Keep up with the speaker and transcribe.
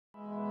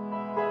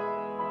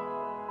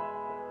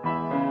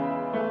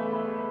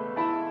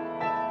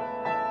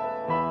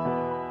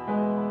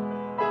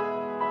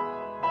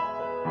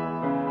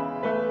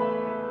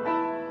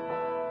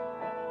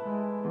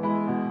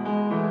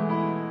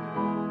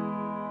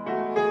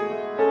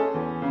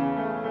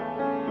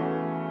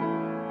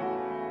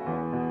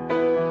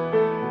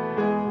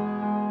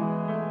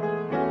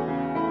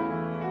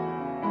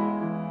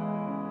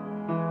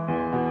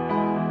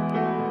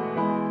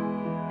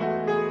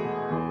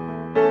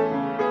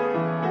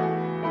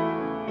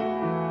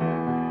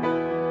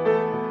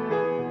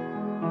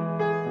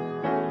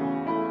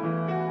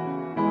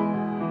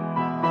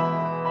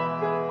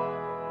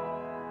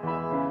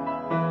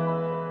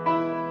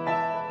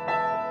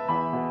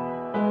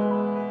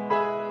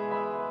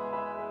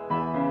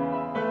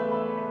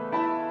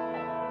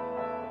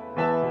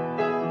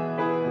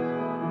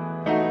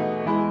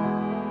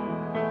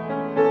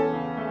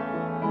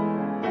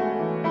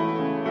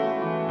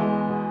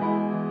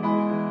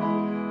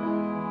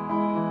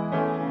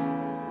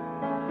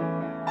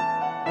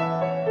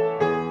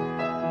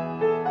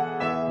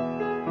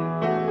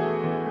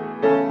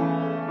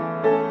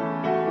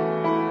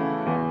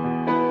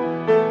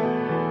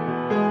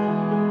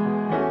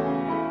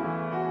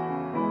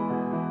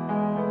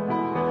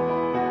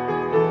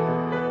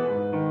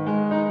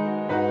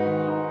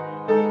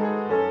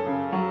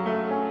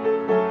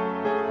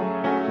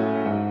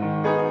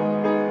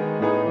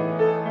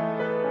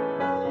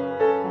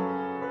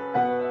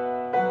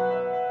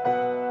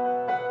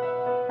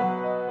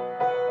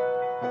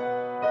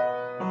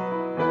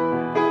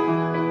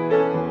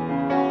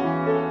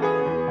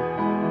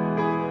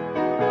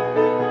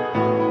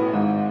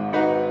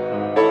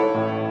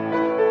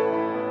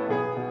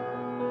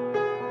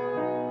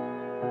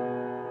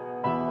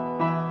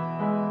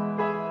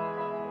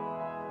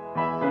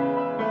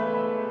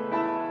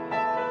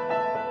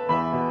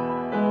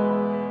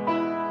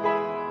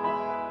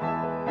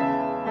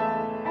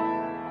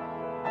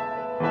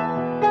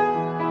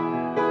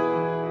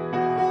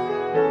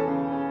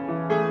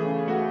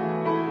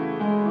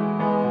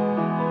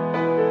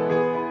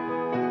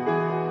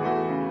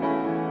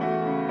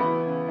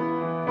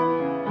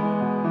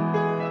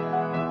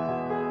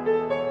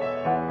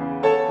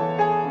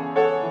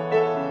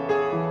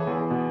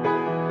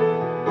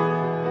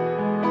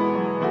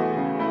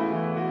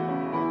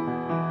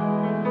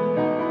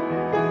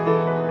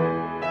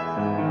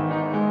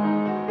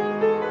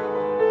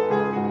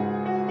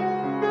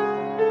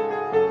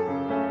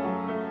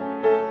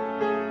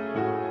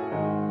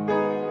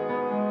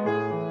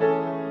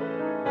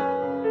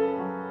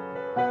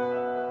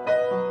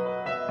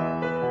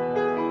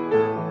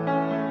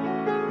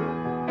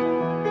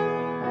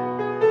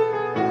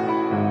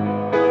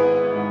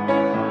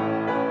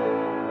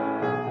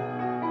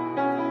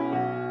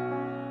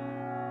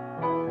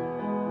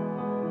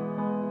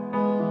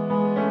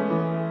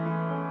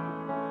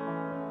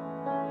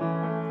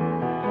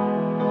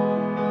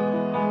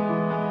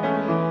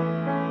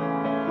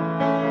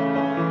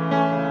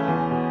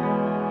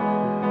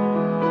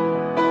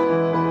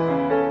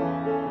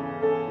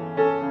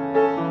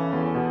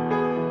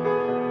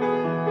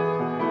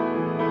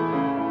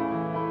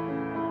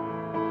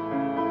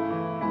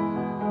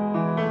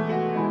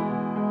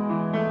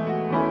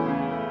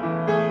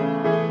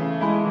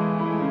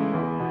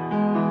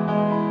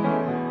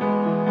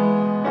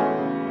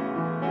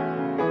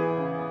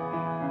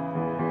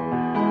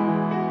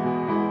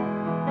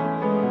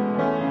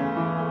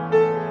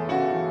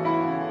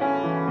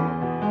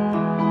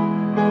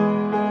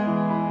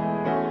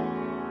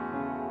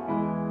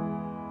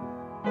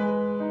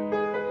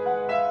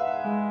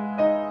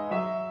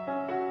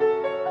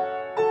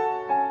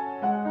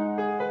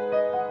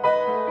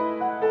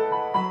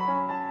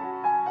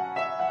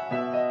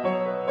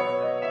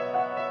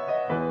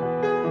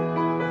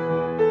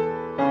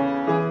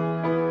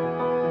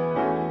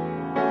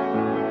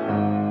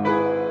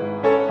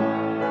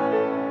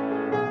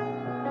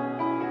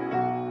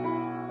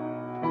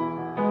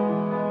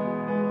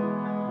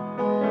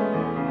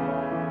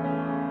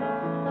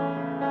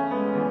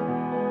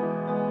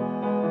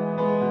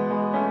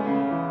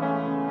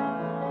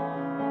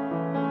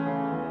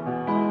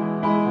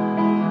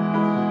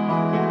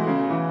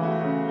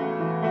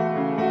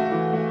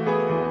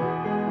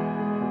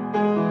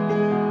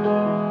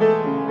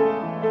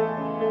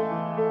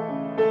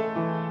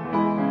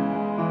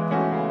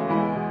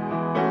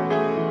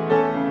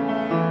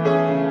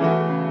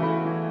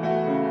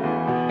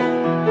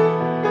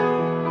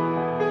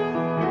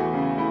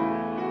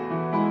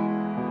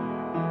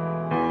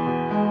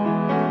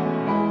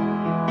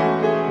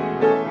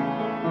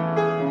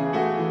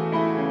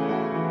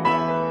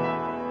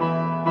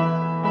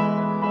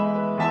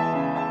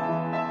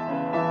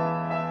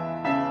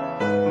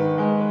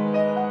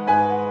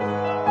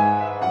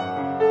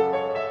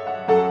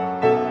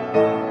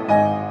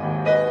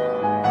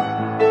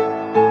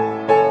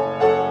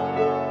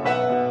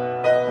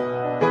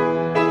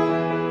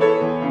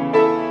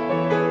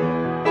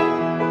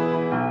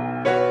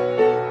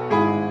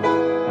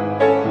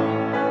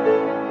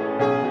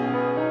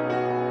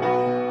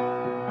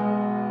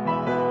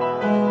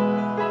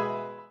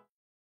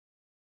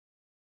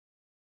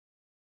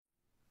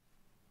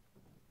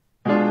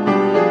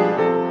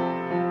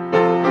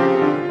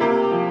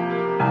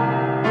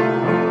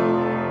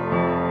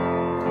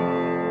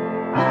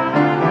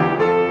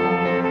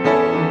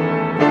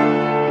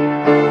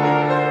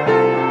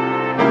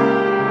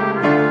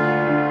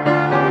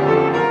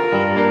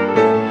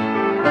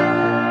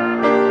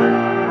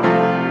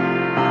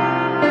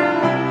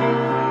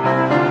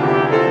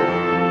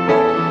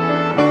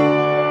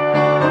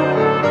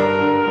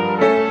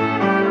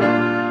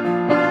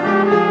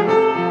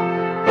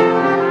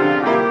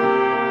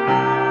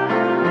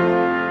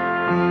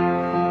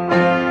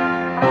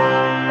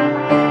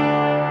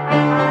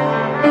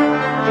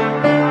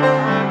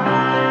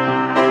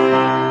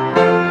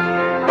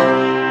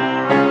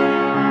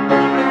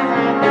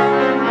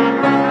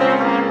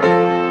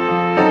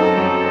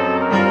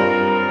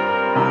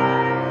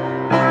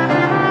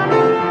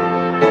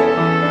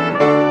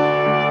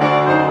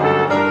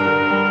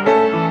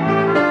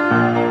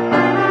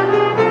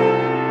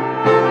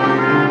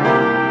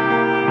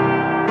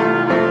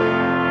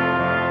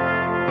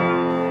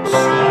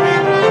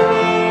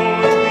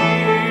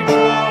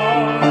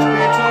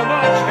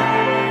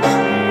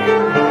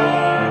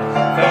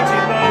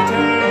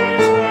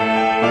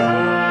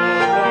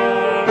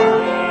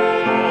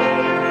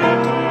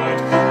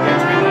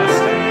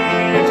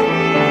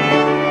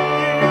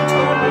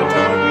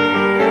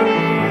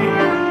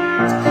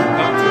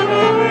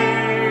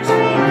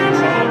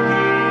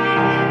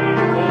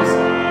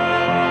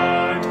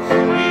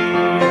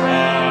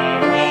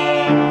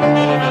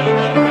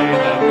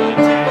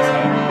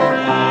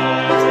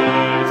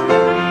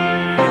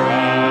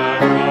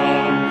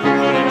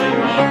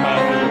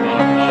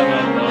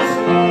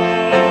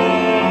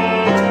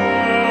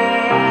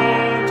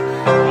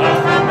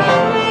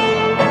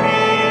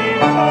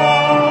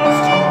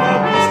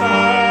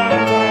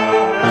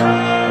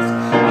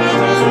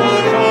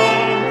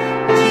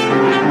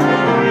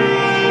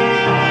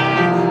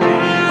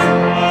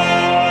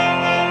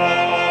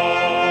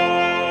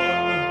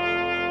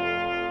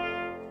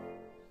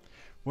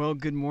Well,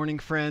 good morning,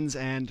 friends,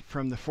 and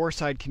from the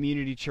Foreside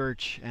Community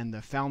Church and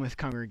the Falmouth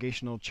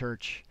Congregational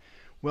Church,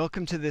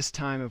 welcome to this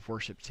time of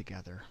worship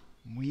together.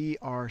 We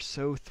are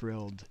so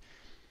thrilled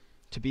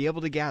to be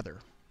able to gather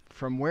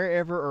from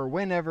wherever or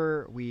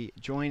whenever we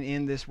join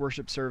in this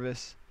worship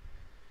service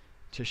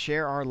to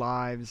share our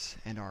lives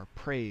and our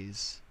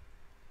praise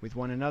with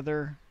one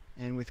another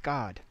and with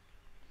God.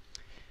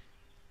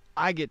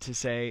 I get to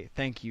say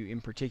thank you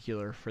in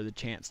particular for the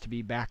chance to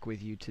be back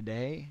with you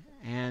today,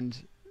 and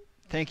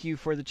thank you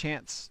for the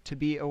chance to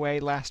be away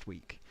last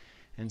week.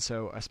 And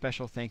so a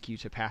special thank you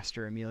to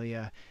Pastor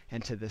Amelia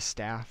and to the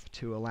staff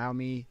to allow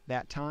me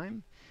that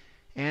time.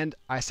 And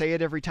I say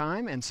it every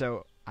time, and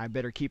so I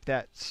better keep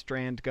that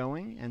strand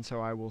going. And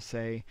so I will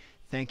say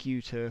thank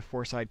you to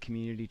Foreside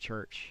Community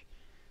Church.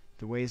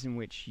 The ways in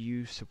which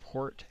you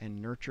support and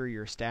nurture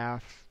your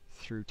staff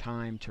through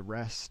time to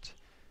rest,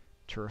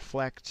 to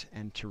reflect,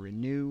 and to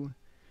renew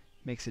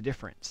makes a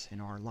difference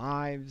in our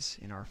lives,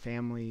 in our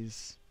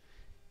families,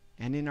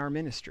 and in our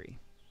ministry.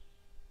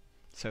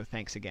 So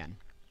thanks again.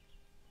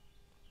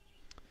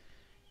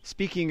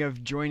 Speaking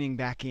of joining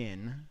back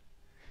in,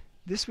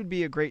 this would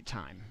be a great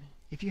time,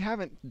 if you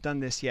haven't done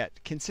this yet,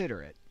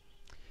 consider it,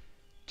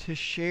 to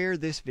share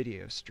this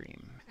video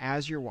stream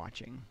as you're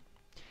watching.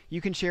 You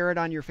can share it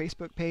on your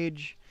Facebook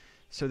page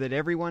so that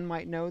everyone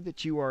might know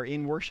that you are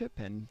in worship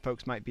and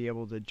folks might be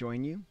able to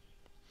join you.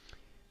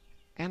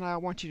 And I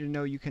want you to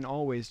know you can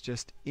always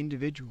just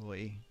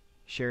individually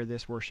share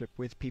this worship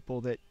with people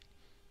that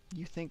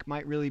you think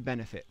might really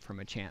benefit from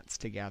a chance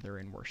to gather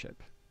in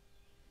worship.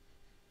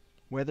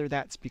 Whether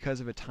that's because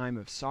of a time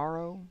of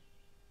sorrow,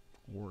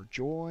 or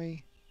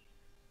joy,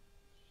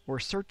 or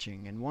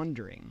searching and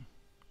wondering,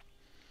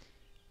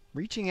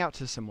 reaching out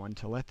to someone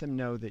to let them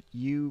know that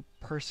you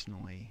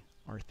personally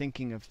are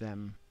thinking of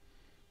them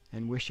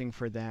and wishing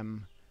for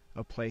them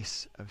a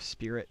place of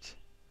spirit,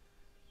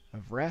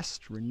 of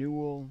rest,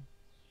 renewal,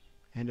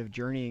 and of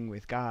journeying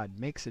with God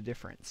makes a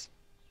difference.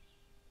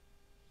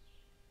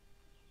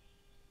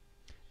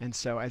 And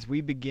so as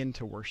we begin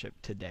to worship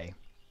today,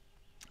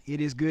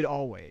 it is good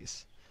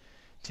always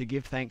to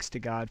give thanks to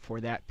God for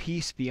that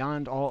peace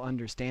beyond all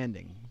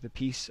understanding, the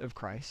peace of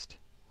Christ.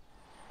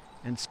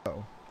 And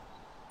so,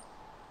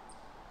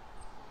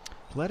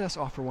 let us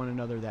offer one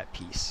another that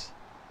peace,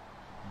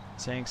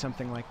 saying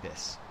something like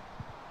this: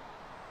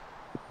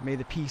 May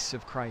the peace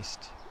of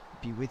Christ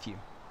be with you.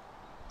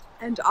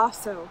 And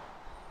also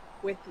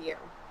with you.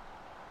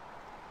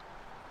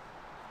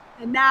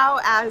 And now,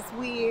 as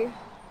we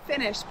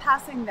finish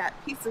passing that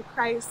peace of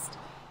Christ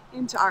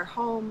into our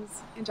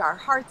homes, into our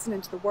hearts, and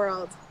into the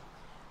world,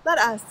 let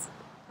us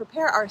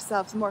prepare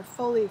ourselves more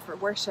fully for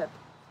worship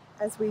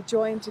as we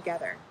join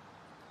together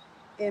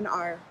in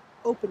our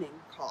opening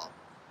call.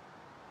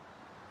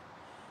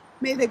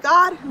 May the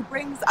God who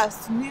brings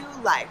us new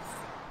life,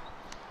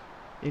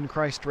 in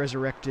Christ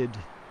resurrected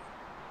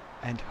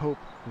and hope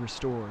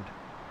restored,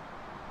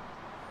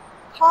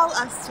 call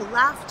us to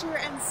laughter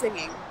and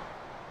singing,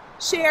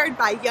 shared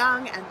by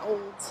young and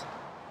old,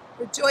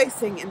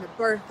 rejoicing in the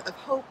birth of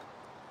hope,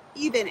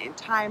 even in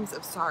times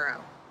of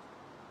sorrow.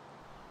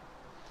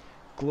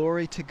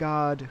 Glory to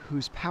God,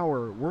 whose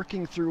power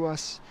working through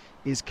us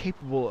is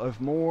capable of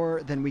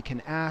more than we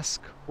can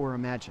ask or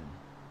imagine.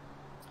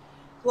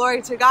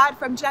 Glory to God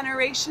from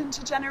generation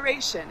to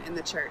generation in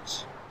the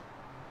church.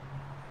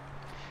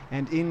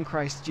 And in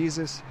Christ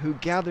Jesus, who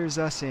gathers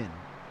us in.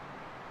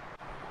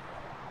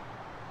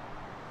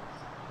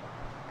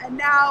 And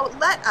now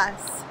let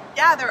us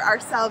gather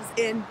ourselves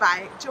in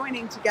by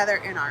joining together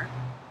in our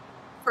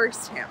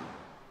first hymn.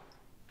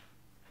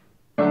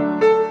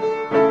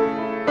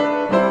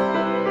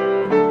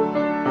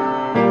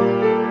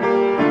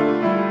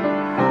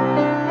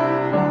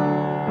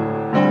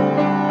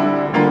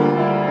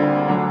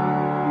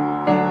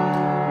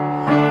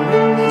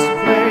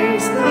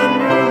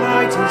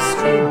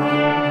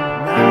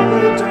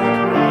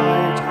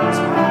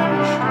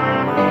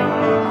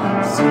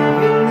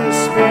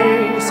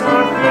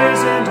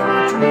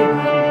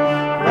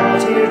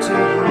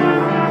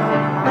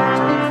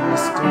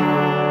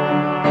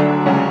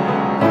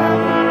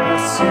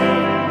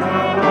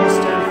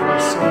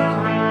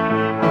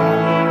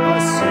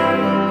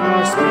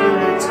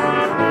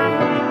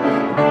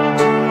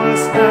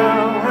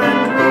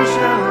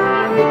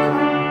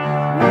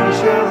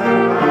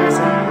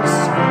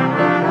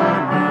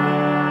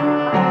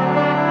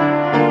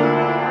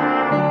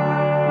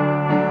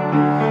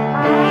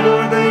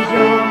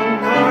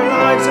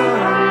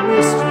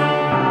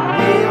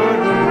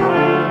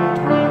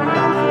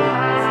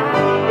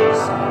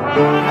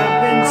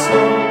 Have been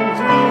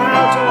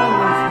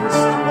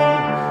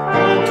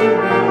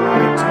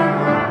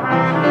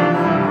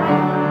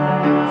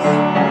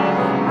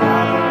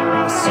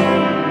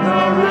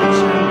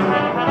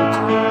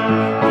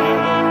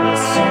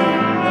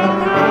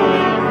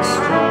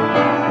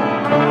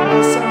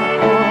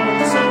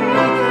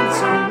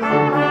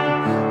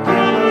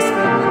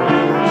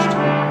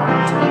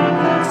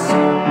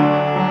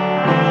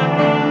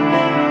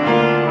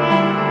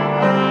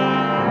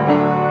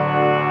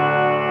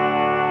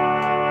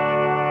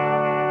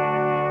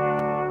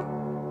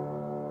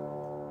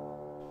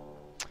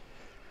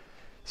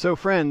So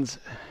friends,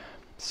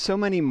 so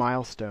many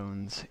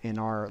milestones in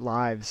our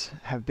lives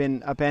have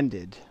been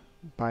upended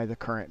by the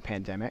current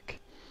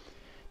pandemic.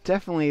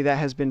 Definitely that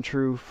has been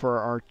true for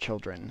our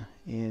children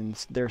in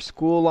their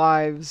school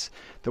lives,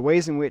 the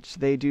ways in which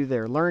they do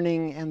their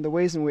learning, and the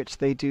ways in which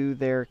they do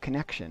their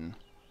connection.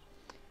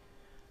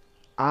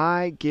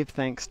 I give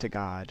thanks to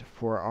God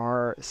for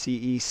our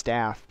CE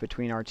staff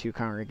between our two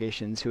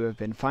congregations who have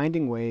been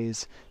finding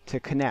ways to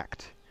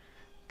connect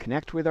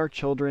with our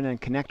children and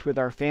connect with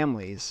our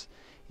families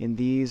in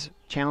these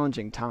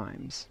challenging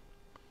times.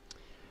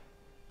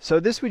 So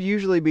this would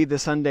usually be the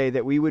Sunday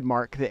that we would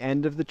mark the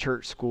end of the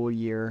church school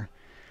year,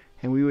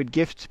 and we would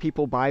gift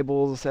people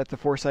Bibles at the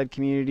Foreside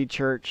Community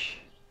Church,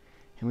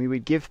 and we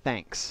would give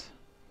thanks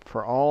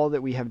for all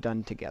that we have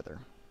done together.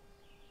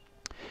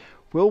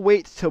 We'll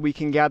wait till we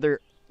can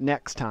gather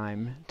next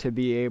time to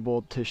be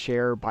able to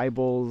share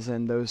Bibles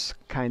and those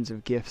kinds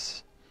of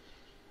gifts.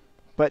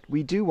 But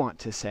we do want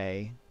to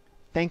say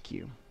thank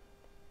you.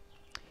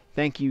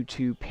 Thank you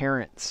to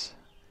parents.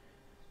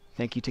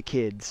 Thank you to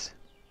kids.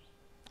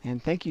 And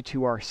thank you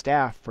to our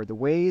staff for the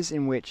ways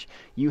in which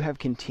you have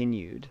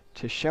continued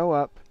to show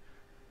up,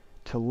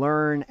 to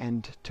learn,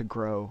 and to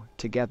grow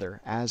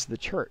together as the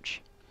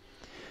church.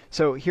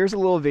 So here's a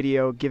little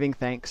video giving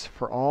thanks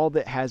for all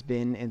that has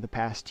been in the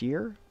past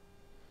year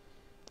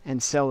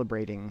and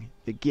celebrating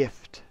the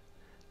gift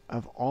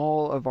of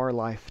all of our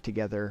life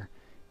together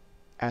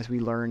as we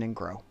learn and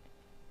grow.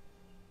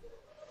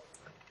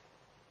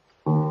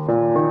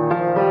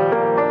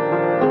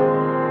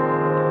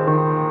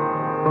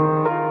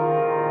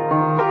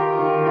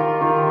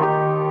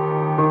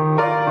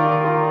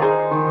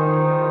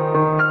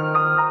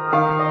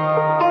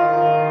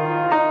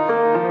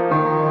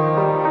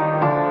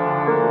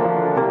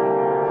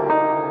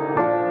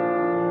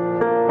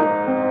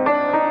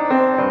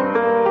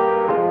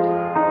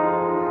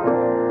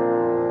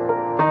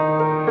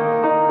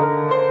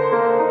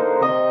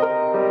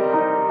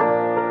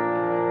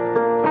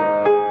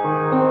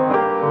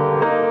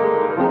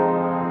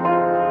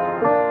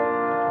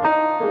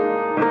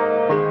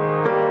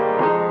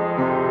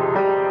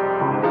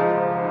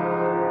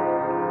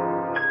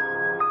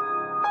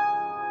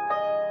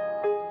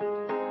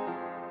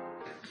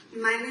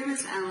 My name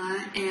is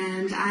Ella,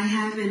 and I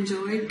have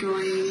enjoyed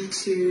going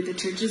to the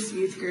church's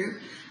youth group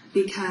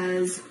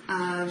because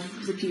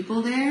of the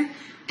people there,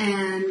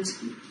 and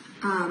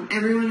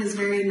everyone is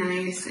very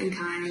nice and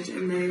kind,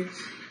 and they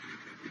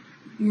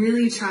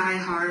really try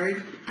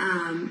hard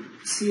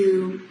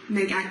to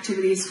make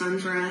activities fun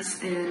for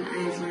us, and I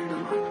have learned a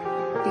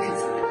lot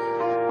because of it.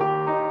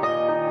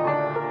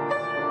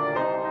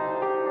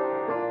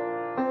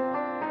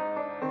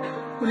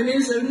 My name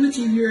is Evan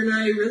Mativier, and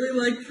I really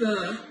like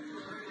the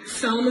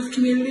Falmouth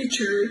Community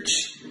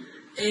Church,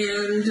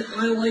 and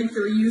I like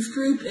their youth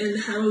group and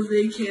how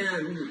they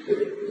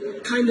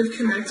can kind of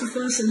connect with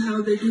us and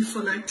how they do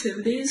fun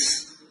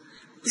activities,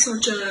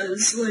 such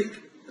as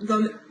like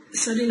them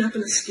setting up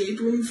an escape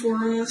room for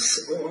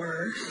us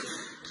or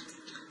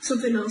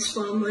something else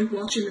fun like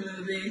watching a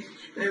movie.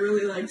 And I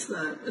really liked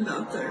that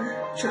about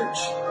their church.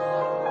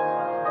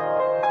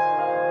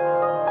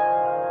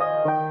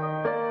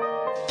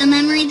 The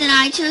memory that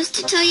I chose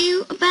to tell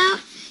you about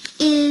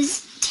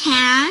is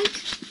tag.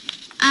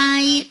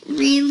 I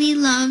really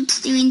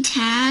loved doing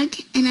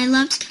tag, and I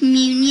loved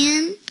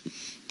communion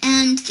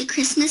and the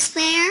Christmas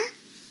fair.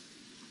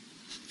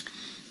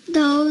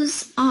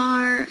 Those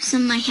are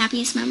some of my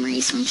happiest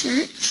memories from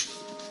church.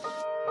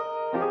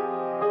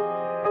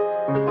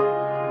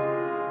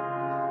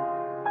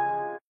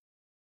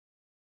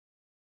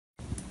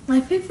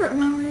 My favorite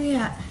memory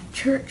at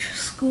church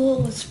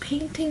school was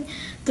painting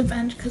the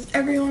bench because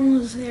everyone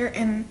was there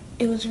and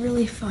it was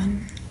really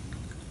fun.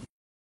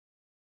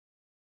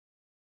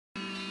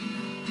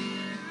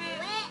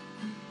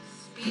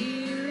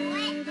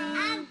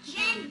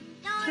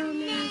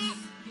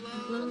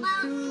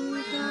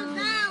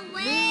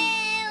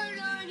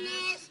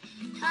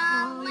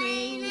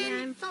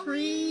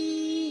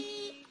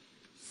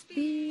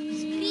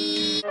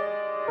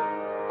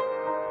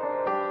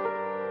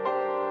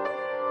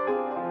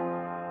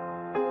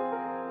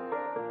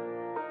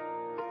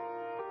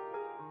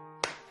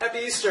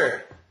 Happy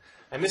Easter!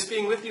 I miss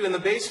being with you in the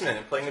basement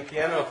and playing the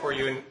piano for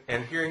you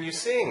and hearing you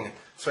sing.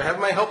 So I have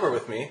my helper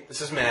with me.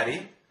 This is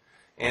Maddie,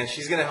 and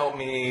she's going to help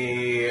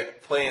me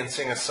play and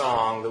sing a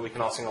song that we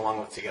can all sing along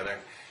with together.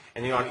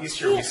 And you know, on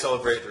Easter we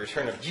celebrate the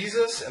return of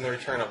Jesus and the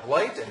return of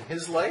light and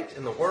His light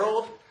in the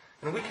world,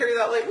 and we carry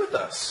that light with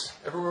us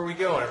everywhere we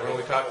go and everyone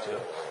we talk to.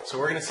 So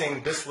we're going to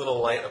sing This Little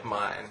Light of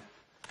Mine.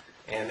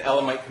 And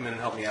Ella might come in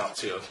and help me out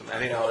too. So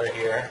Maddie and Ella are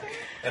here,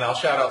 and I'll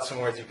shout out some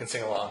words you can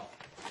sing along.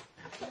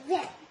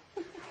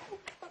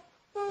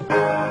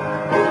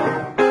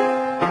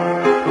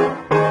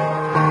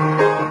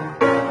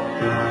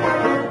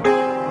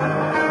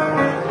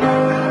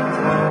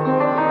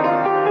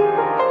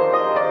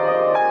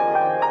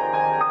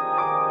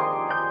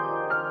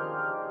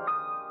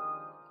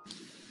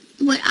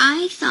 What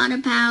I thought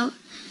about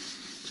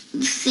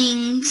the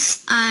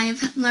things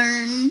I've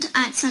learned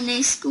at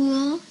Sunday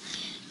school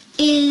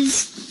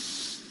is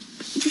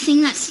the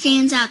thing that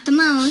stands out the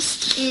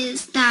most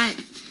is that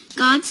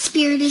God's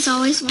Spirit is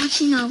always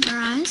watching over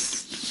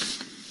us,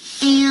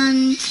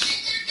 and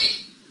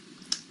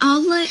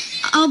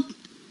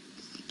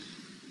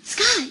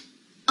Scott,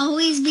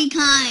 always be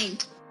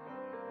kind.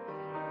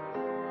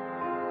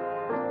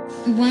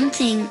 One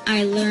thing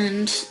I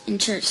learned in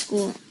church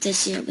school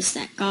this year was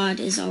that God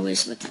is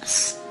always with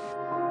us.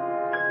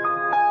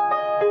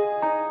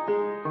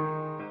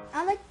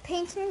 I like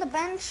painting the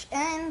bench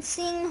and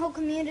seeing the whole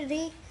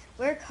community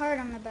work hard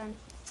on the bench.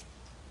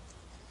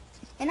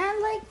 And I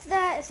liked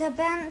that the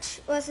bench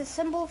was a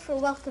symbol for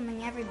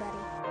welcoming everybody.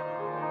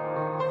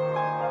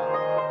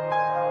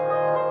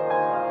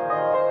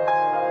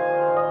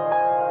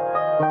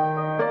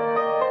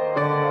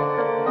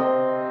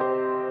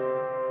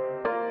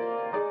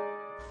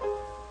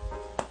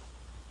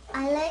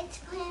 I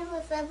liked playing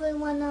with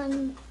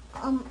everyone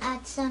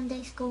at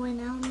Sunday school,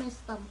 and I'll miss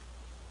them.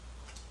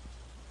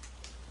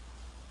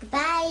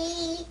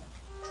 Goodbye.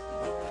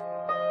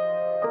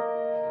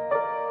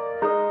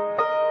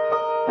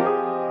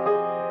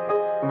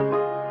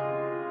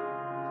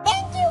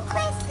 Thank you,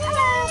 Kristen.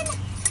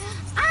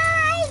 I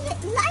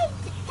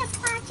liked the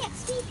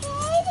projects we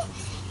did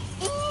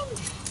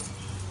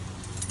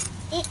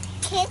in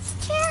Kids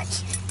Church,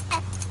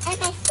 and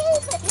my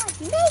favorite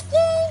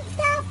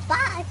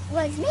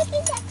was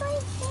making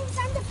decorations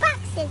on the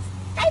boxes.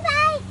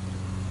 Bye-bye.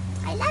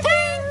 I love you.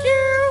 Thank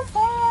you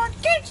for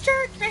Kids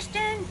Church,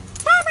 Kristen.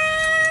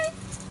 Bye-bye.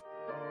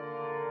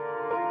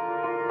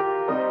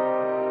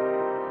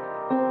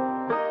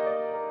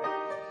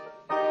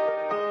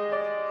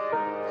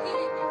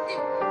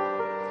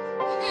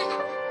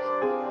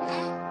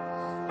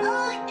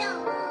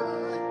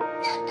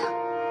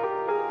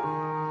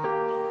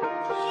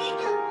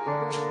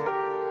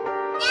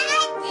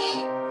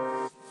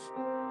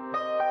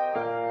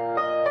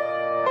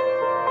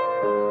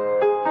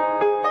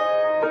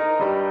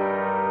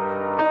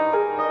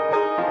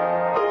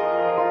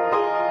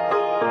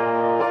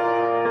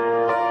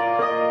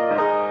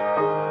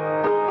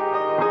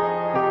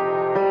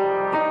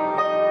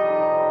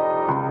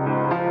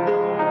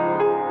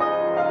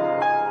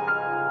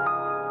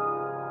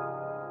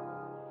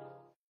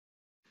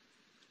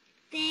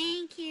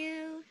 Thank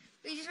you.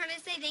 We just want to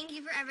say thank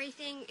you for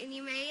everything, and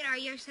you made our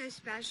year so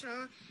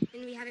special,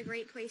 and we had a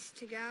great place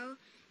to go,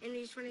 and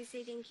we just want to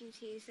say thank you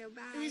to you. So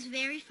bye. It was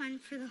very fun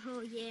for the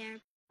whole year.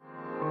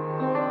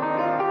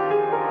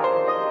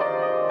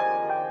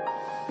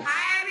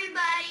 Hi,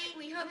 everybody.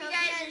 We hope you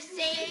guys are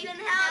safe and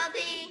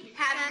healthy.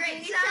 Have a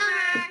great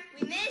summer.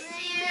 We miss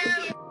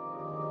you.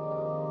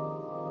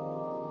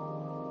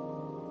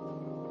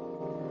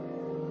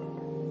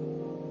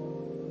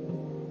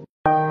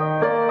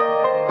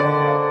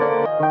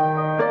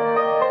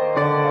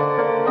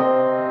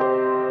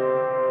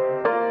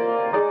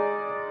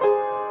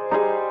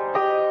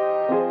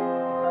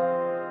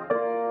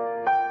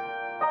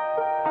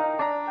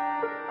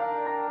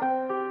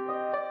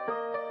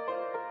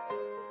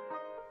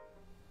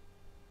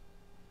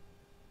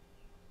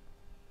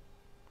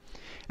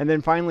 And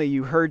then finally,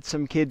 you heard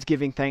some kids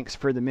giving thanks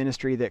for the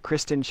ministry that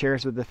Kristen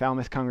shares with the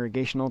Falmouth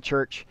Congregational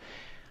Church.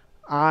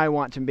 I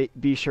want to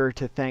be sure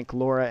to thank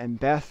Laura and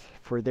Beth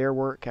for their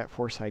work at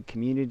Foreside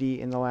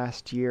Community in the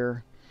last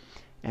year.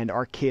 And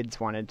our kids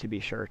wanted to be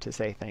sure to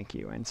say thank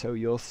you. And so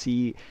you'll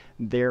see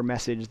their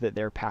message that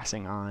they're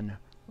passing on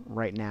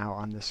right now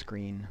on the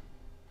screen.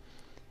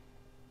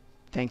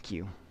 Thank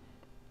you.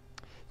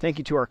 Thank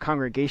you to our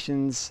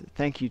congregations.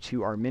 Thank you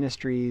to our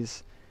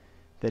ministries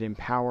that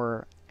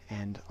empower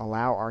and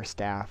allow our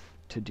staff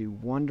to do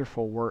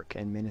wonderful work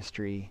and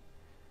ministry,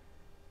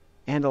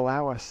 and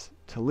allow us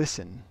to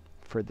listen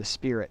for the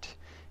Spirit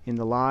in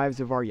the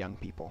lives of our young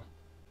people.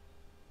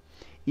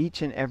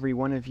 Each and every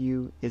one of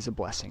you is a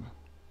blessing.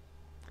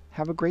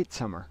 Have a great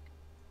summer.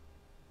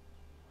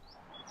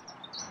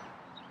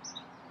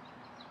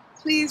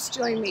 Please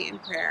join me in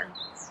prayer.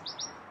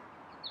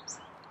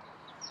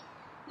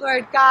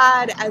 Lord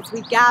God, as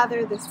we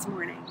gather this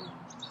morning,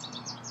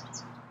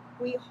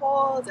 we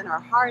hold in our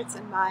hearts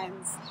and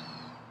minds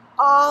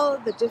all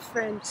the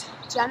different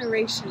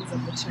generations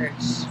of the church.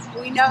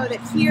 We know that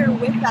here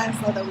with us,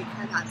 although we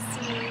cannot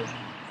see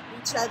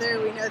each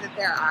other, we know that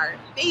there are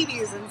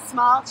babies and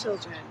small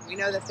children. We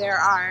know that there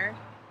are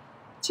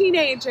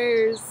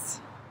teenagers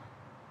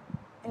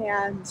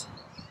and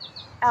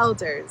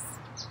elders.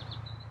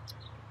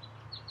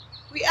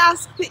 We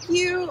ask that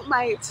you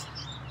might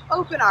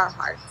open our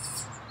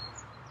hearts,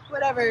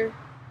 whatever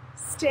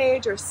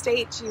stage or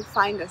state you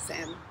find us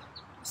in,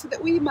 so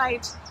that we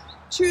might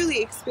truly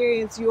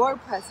experience your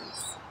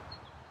presence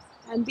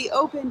and be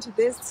open to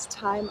this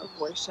time of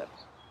worship.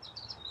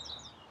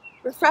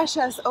 Refresh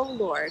us, O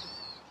Lord,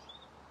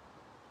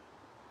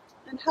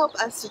 and help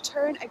us to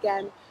turn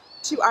again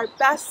to our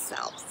best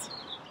selves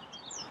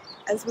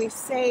as we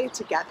say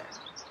together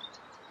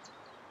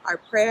our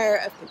prayer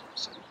of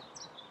confession.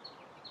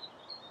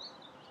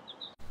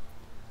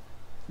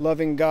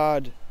 Loving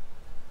God,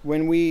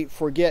 when we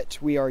forget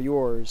we are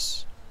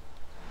yours,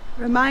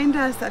 remind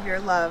us of your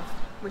love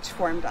which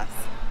formed us.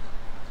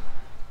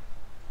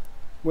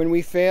 when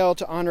we fail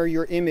to honor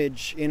your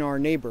image in our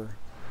neighbor,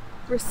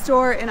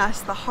 Restore in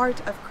us the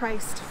heart of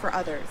Christ for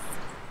others.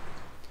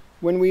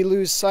 when we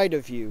lose sight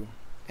of you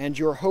and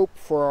your hope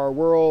for our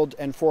world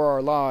and for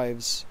our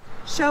lives,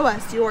 Show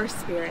us your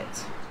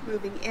Spirit,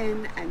 moving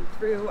in and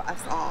through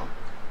us all.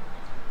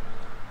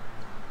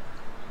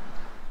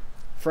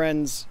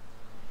 friends,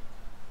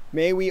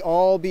 may we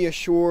all be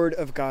assured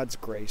of God's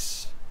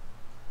grace.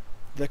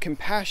 The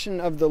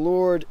compassion of the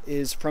Lord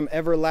is from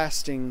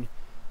everlasting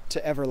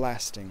to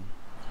everlasting.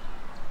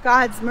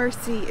 God's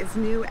mercy is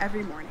new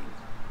every morning,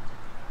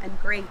 and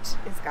great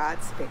is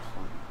God's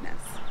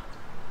faithfulness.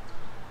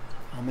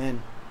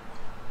 Amen.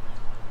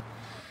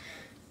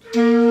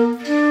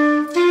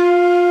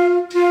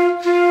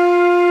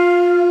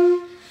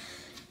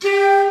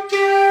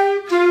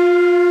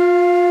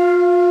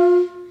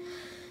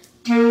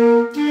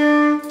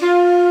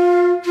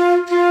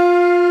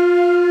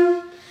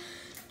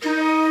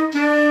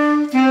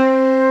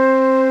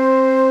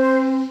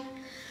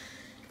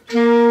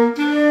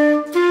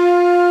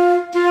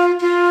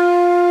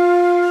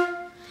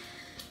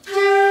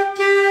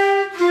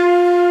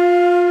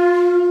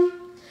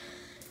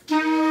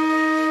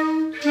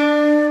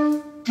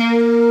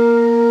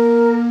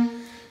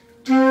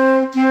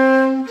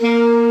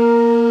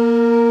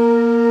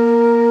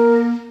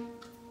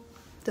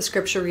 The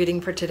scripture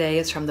reading for today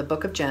is from the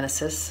book of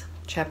Genesis,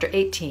 chapter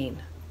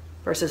 18,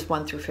 verses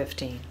 1 through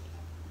 15.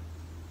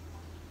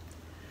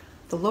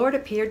 The Lord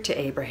appeared to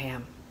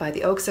Abraham by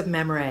the oaks of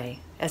Mamre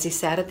as he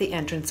sat at the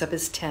entrance of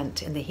his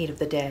tent in the heat of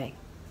the day.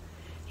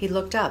 He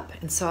looked up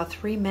and saw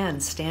 3 men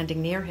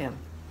standing near him.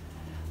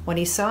 When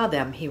he saw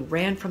them, he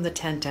ran from the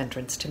tent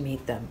entrance to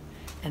meet them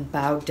and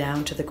bowed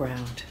down to the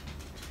ground.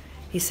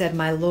 He said,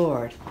 "My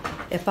Lord,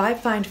 if I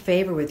find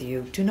favor with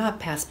you, do not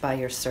pass by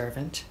your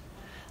servant.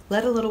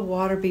 Let a little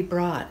water be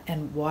brought,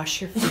 and wash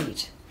your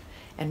feet,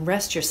 and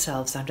rest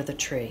yourselves under the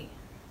tree.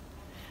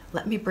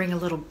 Let me bring a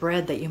little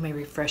bread that you may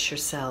refresh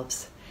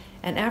yourselves,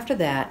 and after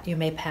that you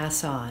may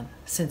pass on,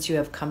 since you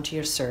have come to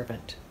your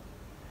servant."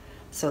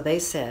 So they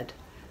said,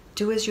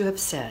 "Do as you have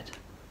said."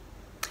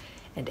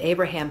 And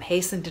Abraham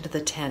hastened into the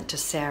tent to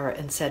Sarah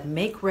and said,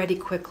 "Make ready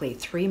quickly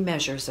 3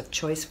 measures of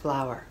choice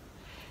flour.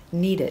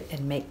 Knead it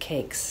and make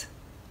cakes."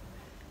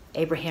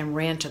 Abraham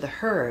ran to the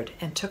herd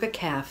and took a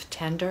calf,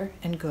 tender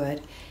and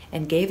good,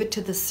 and gave it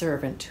to the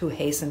servant who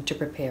hastened to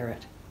prepare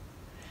it.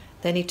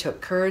 Then he took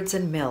curds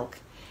and milk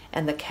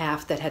and the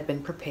calf that had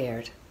been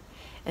prepared,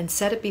 and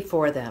set it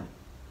before them.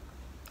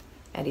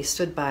 And he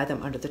stood by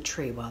them under the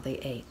tree while they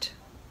ate.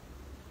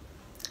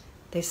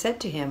 They said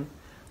to him,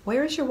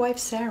 "Where is your wife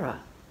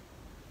Sarah?"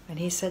 And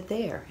he said,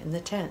 "There, in the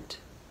tent."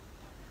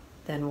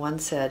 Then one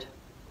said,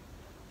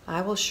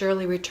 "I will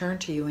surely return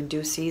to you in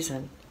due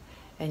season,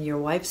 and your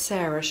wife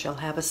Sarah shall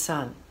have a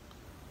son."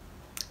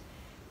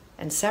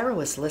 And Sarah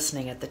was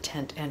listening at the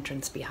tent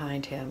entrance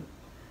behind him.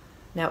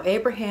 Now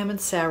Abraham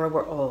and Sarah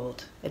were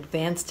old,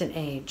 advanced in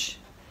age,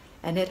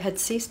 and it had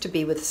ceased to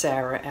be with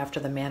Sarah after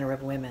the manner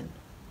of women.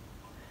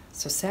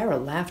 So Sarah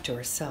laughed to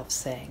herself,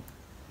 saying,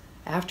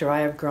 "After I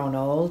have grown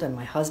old, and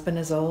my husband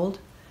is old,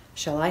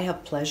 shall I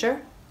have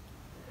pleasure?"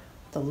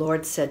 The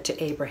Lord said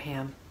to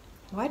Abraham,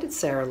 "Why did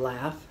Sarah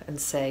laugh and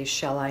say,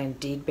 'Shall I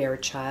indeed bear a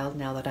child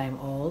now that I am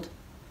old?'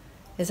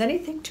 Is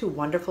anything too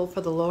wonderful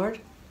for the Lord?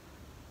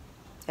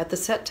 At the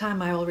set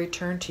time I will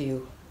return to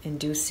you in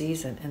due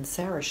season, and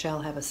Sarah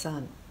shall have a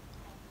son."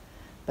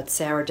 But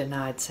Sarah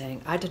denied,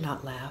 saying, "I did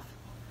not laugh,"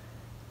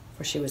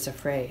 for she was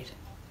afraid.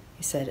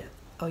 He said,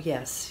 "Oh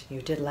yes,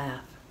 you did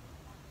laugh."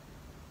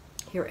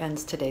 Here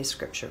ends today's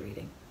scripture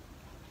reading.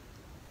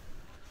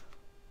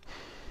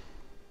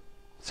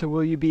 So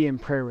will you be in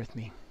prayer with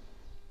me?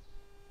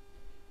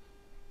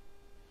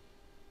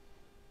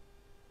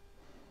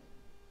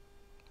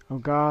 O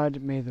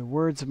God, may the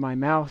words of my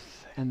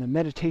mouth and the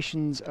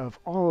meditations of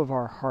all of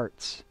our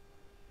hearts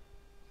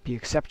be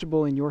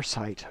acceptable in your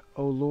sight,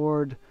 O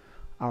Lord,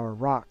 our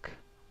rock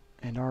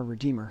and our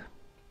Redeemer.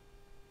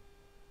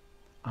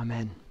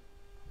 Amen.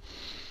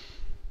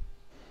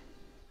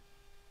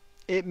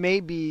 It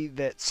may be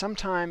that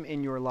sometime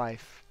in your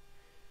life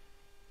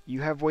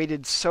you have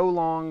waited so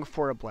long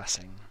for a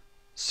blessing,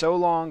 so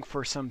long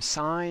for some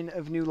sign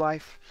of new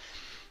life,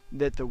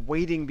 that the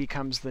waiting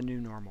becomes the new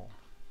normal.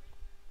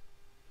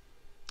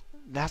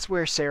 That's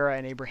where Sarah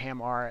and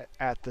Abraham are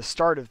at the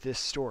start of this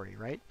story,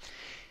 right?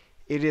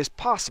 It is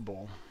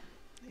possible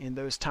in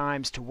those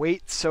times to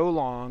wait so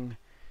long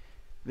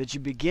that you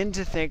begin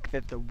to think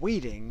that the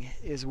waiting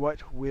is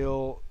what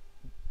will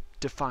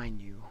define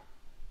you,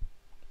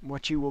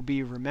 what you will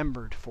be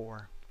remembered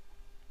for.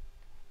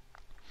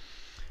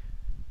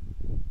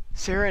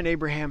 Sarah and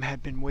Abraham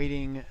had been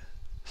waiting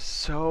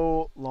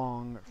so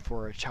long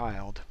for a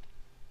child.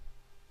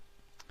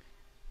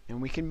 And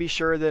we can be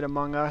sure that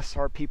among us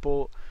are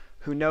people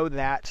who know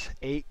that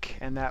ache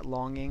and that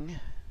longing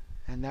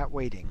and that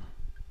waiting.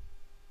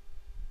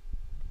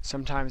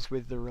 Sometimes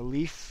with the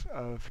relief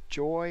of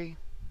joy,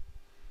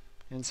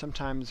 and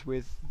sometimes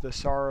with the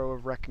sorrow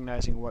of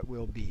recognizing what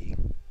will be.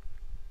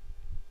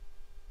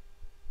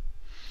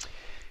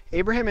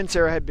 Abraham and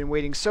Sarah had been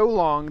waiting so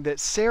long that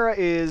Sarah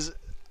is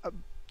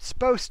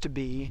supposed to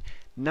be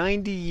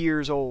 90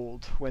 years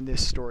old when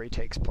this story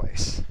takes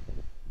place.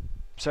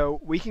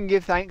 So we can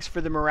give thanks for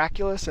the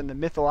miraculous and the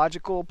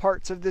mythological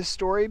parts of this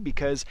story,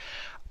 because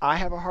I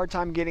have a hard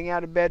time getting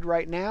out of bed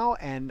right now,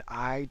 and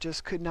I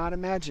just could not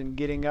imagine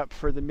getting up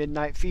for the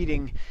midnight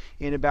feeding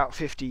in about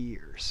 50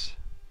 years.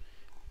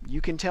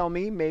 You can tell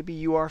me, maybe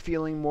you are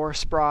feeling more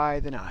spry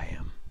than I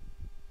am.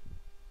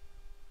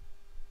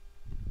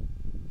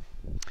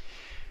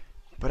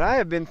 But I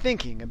have been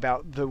thinking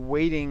about the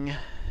waiting,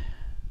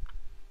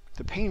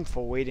 the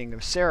painful waiting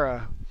of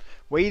Sarah,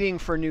 waiting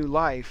for new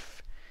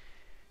life,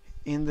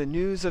 in the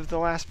news of the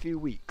last few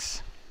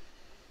weeks.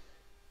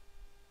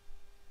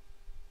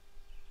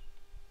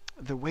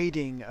 The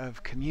waiting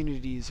of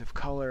communities of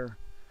color,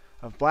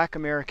 of Black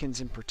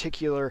Americans in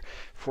particular,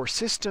 for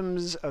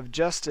systems of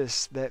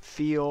justice that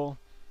feel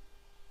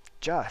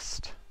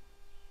just.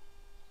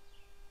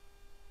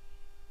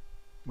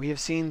 We have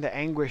seen the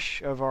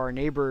anguish of our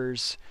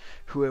neighbors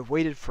who have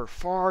waited for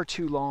far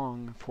too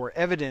long for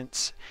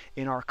evidence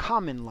in our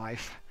common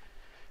life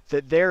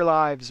that their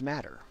lives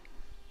matter.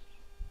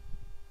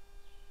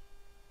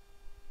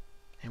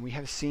 And we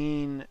have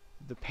seen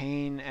the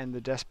pain and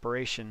the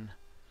desperation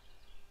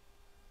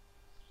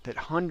that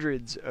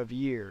hundreds of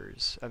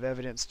years of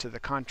evidence to the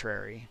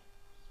contrary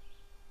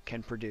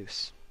can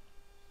produce.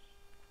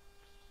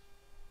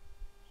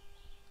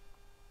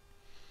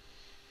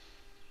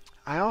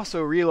 I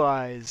also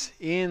realize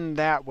in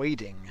that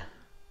waiting,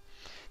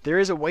 there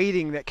is a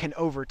waiting that can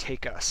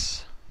overtake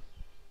us.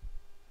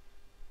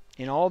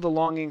 In all the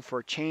longing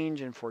for change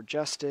and for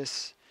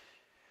justice,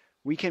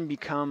 we can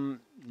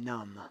become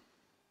numb.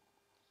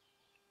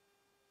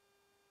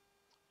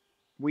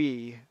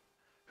 We,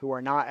 who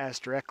are not as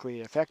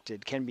directly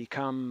affected, can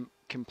become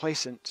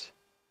complacent.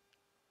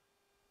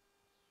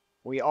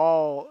 We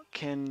all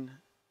can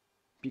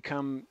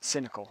become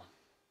cynical.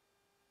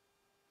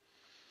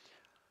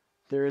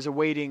 There is a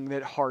waiting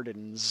that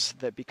hardens,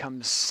 that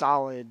becomes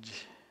solid,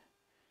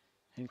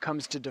 and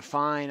comes to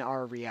define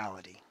our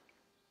reality.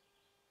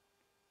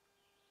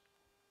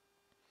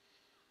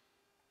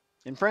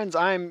 And friends,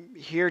 I'm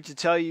here to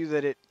tell you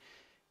that it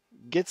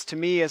gets to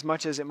me as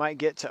much as it might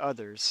get to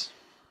others.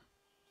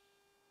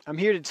 I'm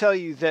here to tell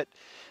you that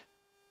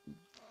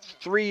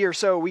 3 or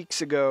so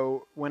weeks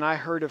ago, when I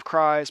heard of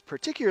cries,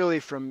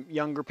 particularly from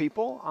younger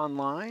people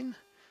online,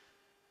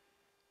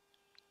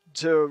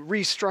 to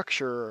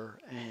restructure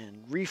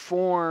and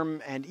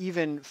reform and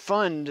even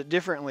fund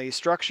differently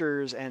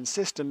structures and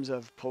systems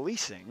of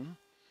policing,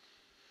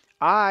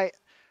 I,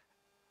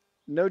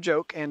 no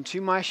joke and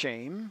to my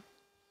shame,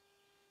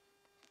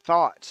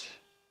 thought,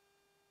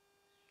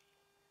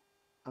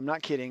 I'm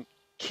not kidding,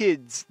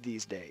 kids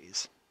these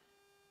days.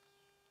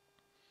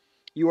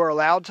 You are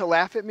allowed to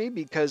laugh at me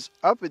because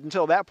up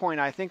until that point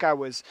I think I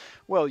was,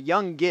 well,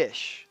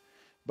 youngish,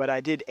 but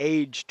I did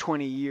age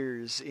 20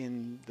 years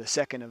in the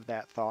second of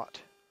that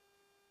thought.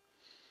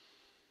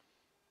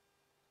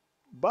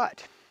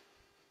 But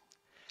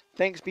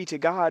thanks be to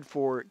God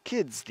for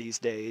kids these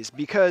days,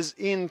 because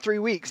in 3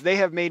 weeks they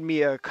have made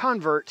me a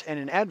convert and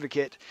an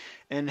advocate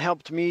and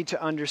helped me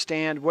to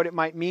understand what it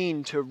might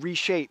mean to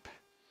reshape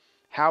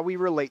how we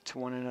relate to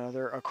one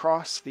another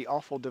across the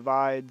awful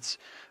divides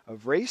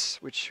of race,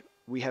 which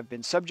we have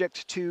been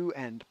subject to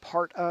and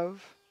part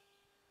of,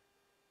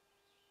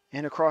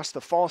 and across the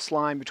false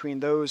line between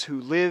those who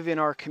live in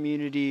our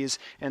communities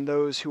and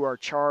those who are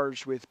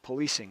charged with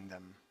policing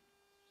them.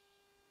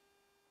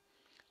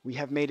 We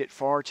have made it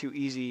far too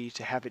easy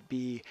to have it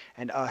be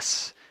an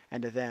us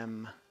and a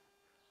them,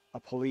 a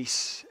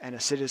police and a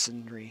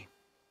citizenry.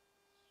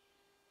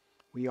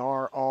 We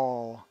are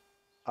all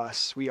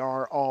us. We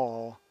are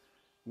all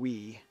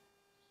we.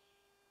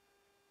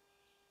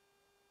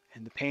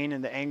 And the pain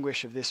and the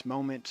anguish of this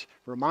moment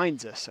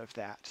reminds us of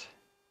that.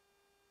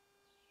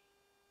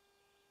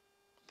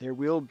 There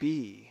will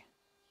be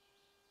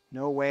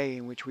no way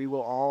in which we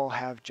will all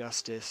have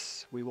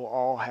justice, we will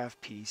all have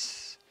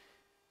peace,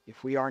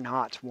 if we are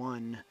not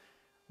one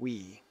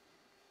we.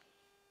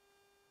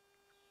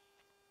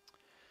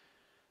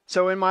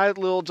 So in my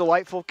little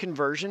delightful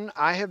conversion,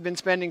 I have been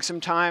spending some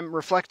time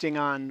reflecting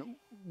on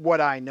what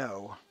I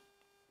know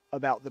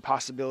about the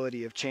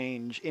possibility of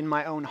change in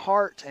my own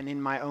heart and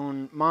in my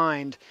own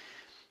mind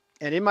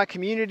and in my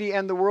community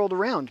and the world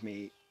around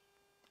me.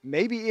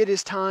 Maybe it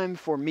is time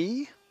for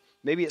me,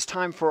 maybe it's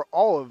time for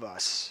all of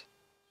us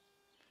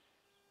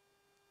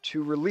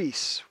to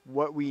release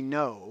what we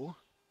know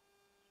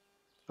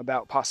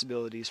about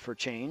possibilities for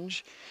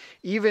change,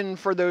 even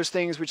for those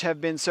things which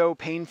have been so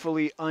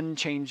painfully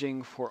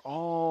unchanging for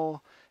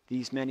all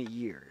these many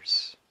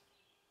years.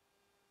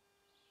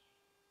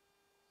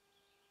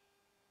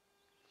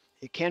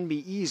 It can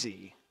be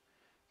easy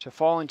to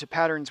fall into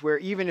patterns where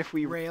even if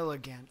we rail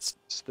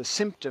against the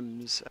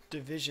symptoms of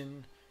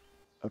division,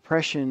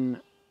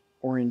 oppression,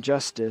 or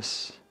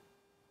injustice,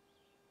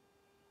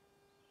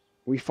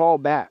 we fall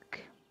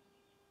back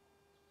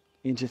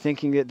into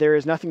thinking that there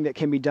is nothing that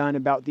can be done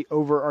about the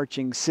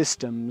overarching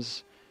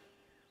systems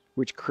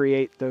which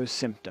create those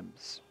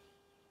symptoms.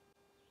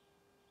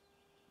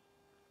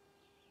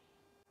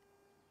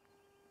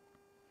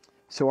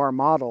 So our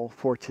model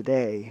for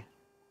today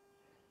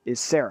is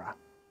Sarah.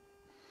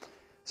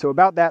 So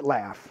about that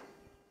laugh.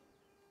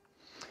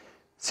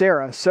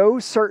 Sarah, so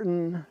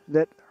certain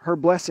that her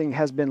blessing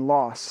has been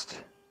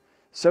lost,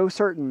 so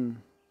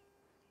certain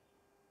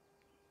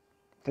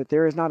that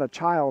there is not a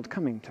child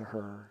coming to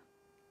her,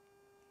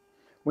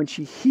 when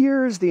she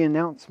hears the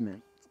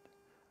announcement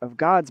of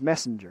God's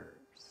messengers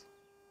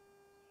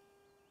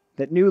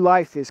that new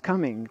life is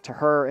coming to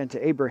her and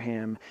to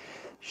Abraham,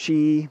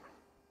 she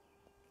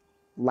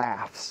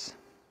laughs.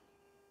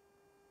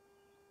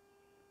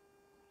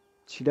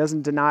 She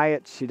doesn't deny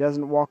it. She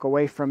doesn't walk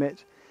away from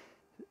it.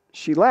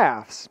 She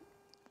laughs.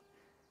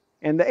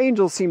 And the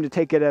angels seem to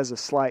take it as a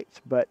slight,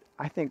 but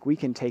I think we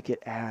can take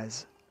it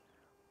as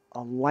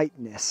a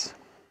lightness.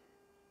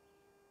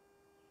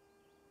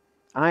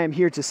 I am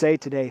here to say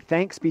today,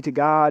 thanks be to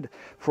God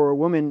for a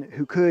woman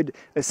who could,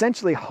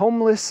 essentially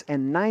homeless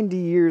and 90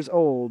 years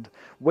old,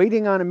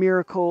 waiting on a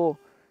miracle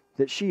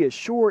that she is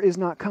sure is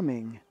not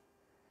coming,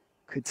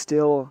 could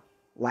still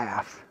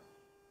laugh.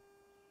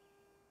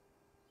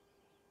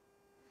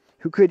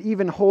 Who could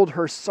even hold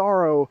her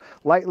sorrow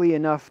lightly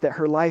enough that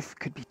her life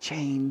could be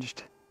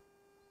changed.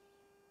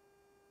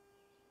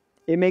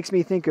 It makes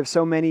me think of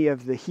so many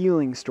of the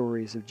healing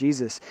stories of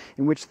Jesus,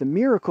 in which the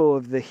miracle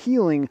of the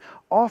healing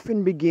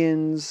often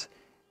begins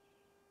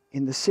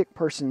in the sick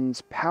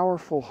person's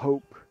powerful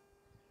hope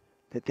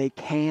that they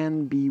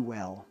can be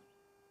well.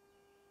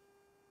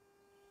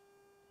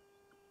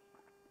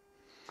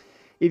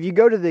 If you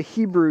go to the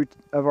Hebrew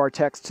of our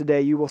text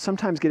today, you will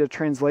sometimes get a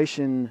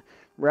translation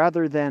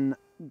rather than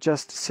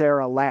just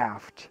Sarah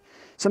laughed,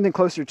 something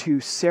closer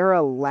to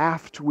Sarah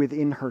laughed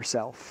within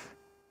herself.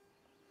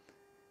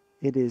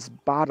 It is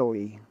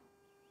bodily.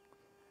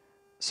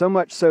 So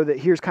much so that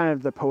here's kind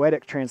of the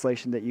poetic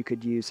translation that you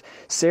could use.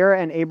 Sarah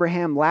and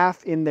Abraham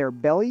laugh in their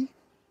belly,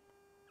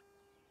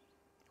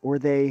 or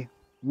they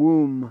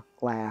womb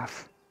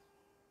laugh.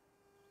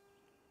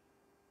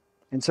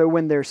 And so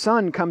when their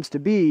son comes to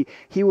be,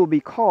 he will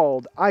be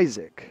called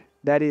Isaac,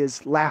 that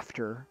is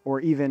laughter, or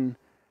even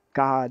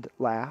God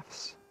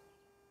laughs.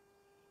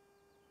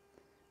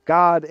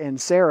 God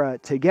and Sarah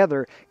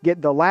together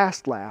get the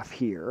last laugh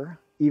here,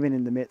 even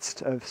in the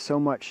midst of so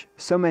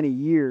many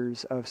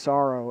years of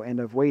sorrow and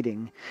of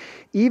waiting.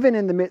 Even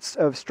in the midst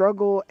of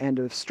struggle and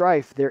of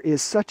strife, there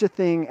is such a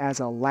thing as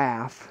a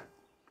laugh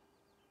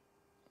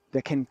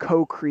that can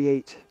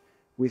co-create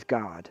with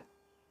God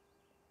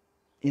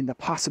in the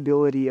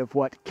possibility of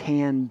what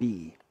can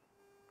be.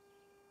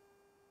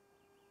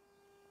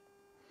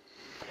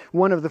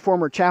 One of the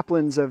former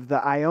chaplains of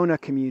the Iona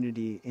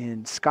community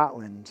in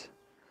Scotland,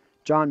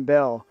 John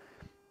Bell,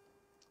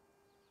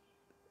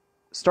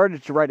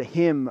 started to write a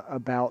hymn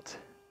about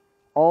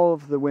all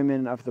of the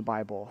women of the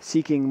Bible,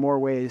 seeking more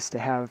ways to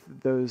have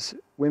those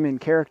women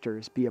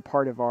characters be a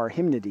part of our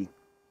hymnody.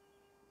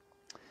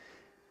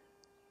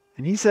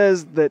 And he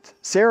says that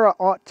Sarah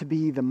ought to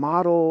be the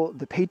model,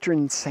 the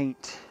patron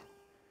saint,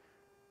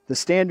 the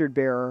standard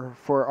bearer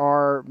for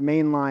our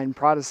mainline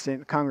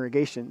Protestant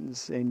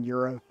congregations in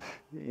Europe,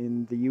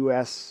 in the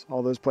U.S.,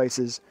 all those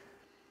places.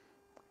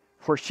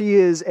 For she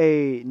is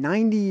a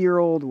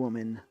 90-year-old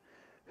woman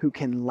who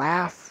can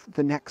laugh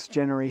the next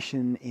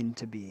generation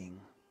into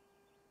being.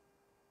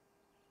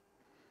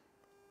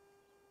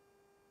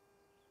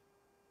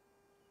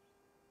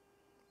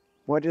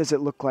 What does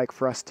it look like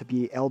for us to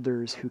be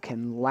elders who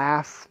can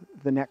laugh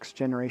the next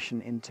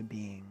generation into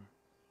being?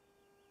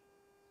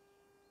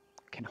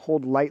 Can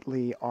hold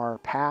lightly our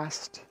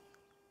past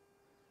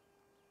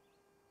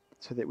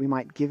so that we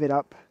might give it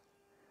up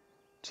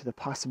to the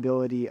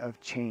possibility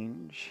of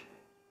change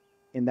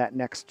in that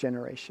next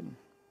generation.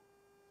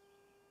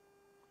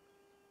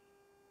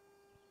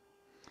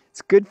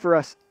 It's good for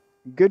us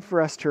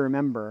to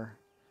remember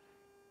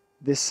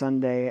this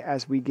Sunday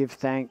as we give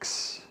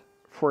thanks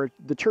for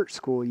the church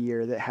school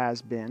year that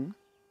has been.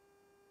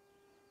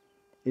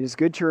 It is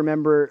good to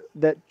remember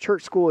that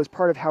church school is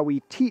part of how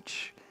we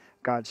teach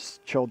God's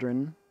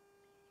children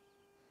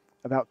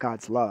about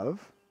God's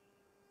love,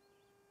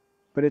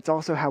 but it's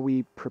also how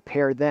we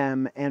prepare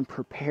them and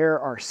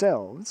prepare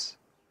ourselves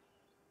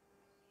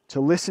to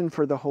listen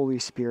for the Holy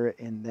Spirit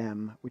in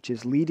them, which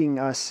is leading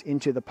us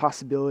into the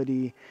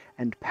possibility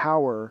and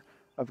power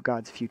of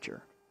God's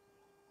future.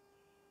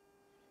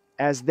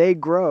 As they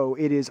grow,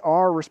 it is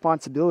our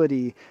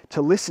responsibility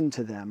to listen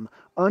to them,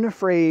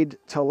 unafraid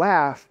to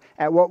laugh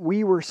at what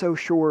we were so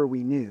sure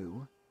we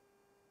knew,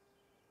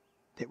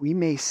 that we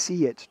may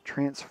see it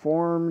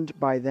transformed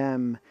by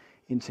them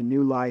into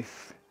new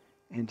life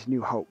and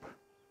new hope.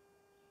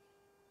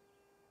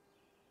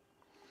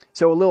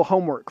 So a little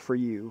homework for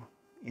you.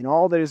 In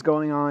all that is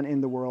going on in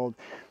the world,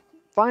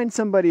 find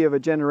somebody of a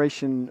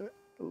generation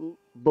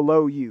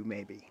below you,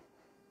 maybe,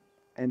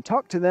 and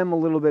talk to them a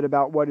little bit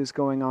about what is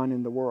going on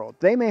in the world.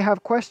 They may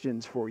have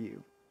questions for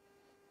you,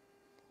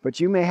 but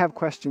you may have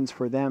questions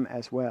for them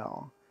as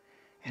well.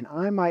 And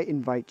I might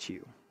invite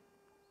you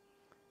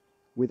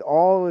with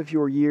all of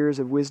your years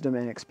of wisdom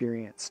and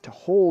experience, to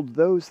hold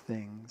those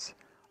things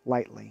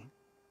lightly.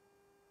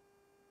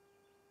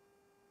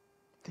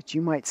 That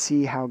you might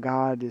see how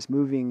God is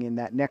moving in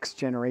that next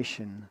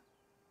generation.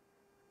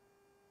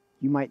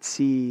 You might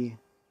see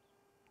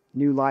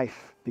new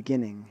life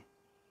beginning,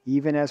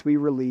 even as we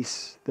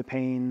release the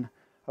pain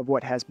of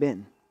what has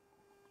been.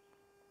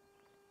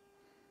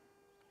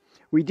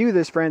 We do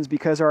this, friends,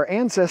 because our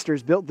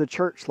ancestors built the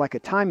church like a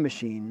time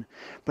machine,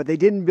 but they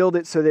didn't build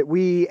it so that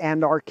we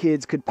and our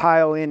kids could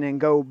pile in and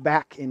go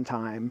back in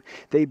time.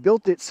 They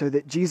built it so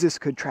that Jesus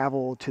could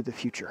travel to the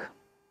future.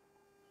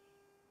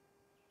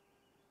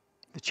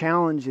 The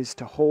challenge is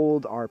to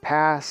hold our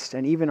past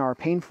and even our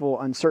painful,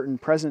 uncertain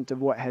present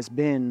of what has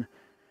been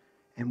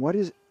and what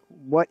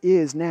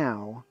is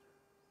now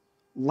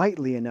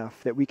lightly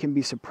enough that we can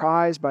be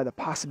surprised by the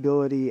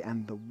possibility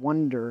and the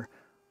wonder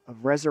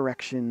of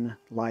resurrection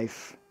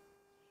life,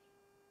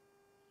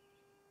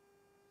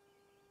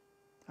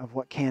 of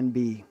what can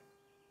be.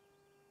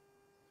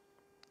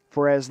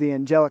 For as the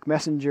angelic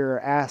messenger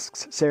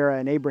asks Sarah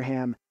and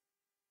Abraham,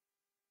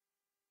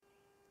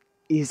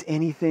 is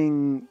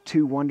anything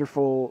too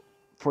wonderful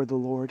for the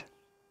Lord?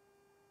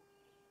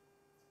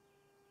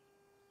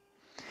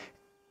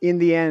 In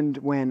the end,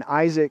 when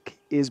Isaac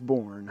is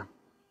born,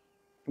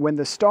 when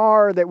the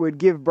star that would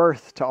give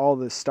birth to all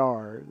the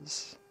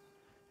stars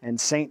and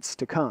saints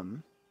to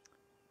come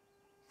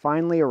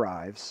finally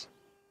arrives,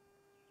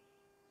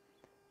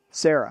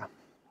 Sarah,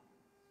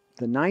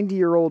 the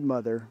 90-year-old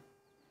mother,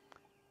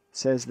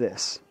 says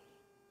this: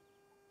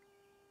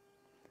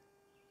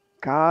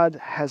 God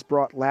has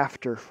brought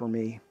laughter for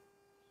me.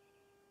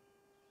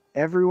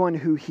 Everyone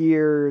who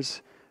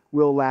hears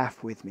will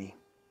laugh with me.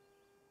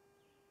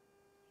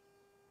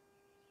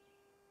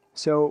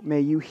 So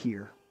may you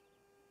hear,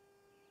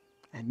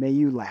 and may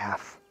you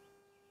laugh,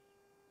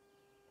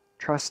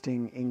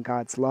 trusting in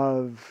God's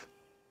love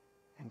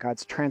and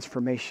God's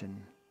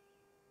transformation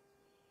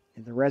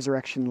in the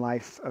resurrection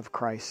life of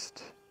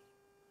Christ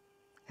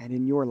and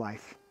in your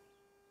life.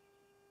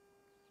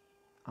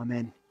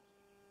 Amen.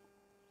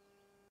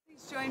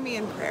 Please join me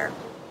in prayer.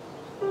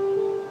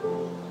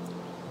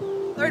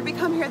 Lord, we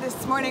come here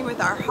this morning with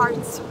our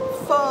hearts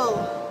full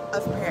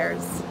of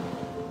prayers.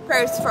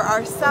 Prayers for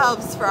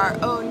ourselves, for our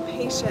own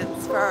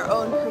patience, for our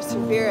own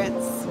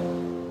perseverance,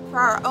 for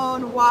our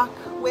own walk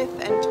with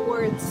and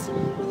towards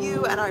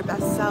you and our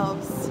best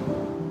selves.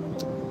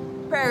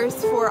 Prayers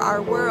for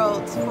our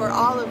world, for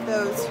all of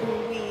those who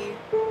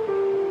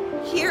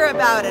we hear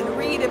about and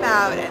read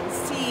about and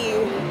see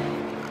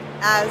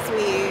as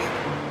we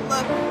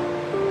look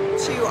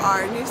to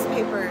our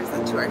newspapers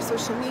and to our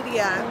social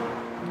media.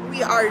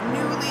 We are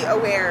newly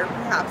aware,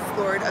 perhaps,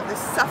 Lord, of the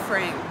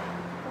suffering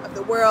of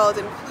the world,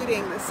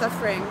 including the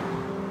suffering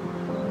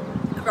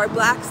of our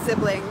Black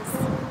siblings,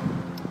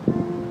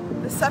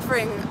 the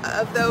suffering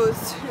of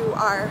those who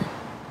are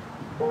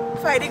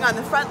fighting on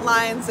the front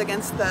lines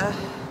against the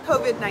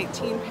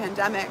COVID-19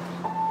 pandemic,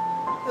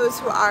 those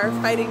who are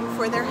fighting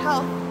for their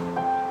health,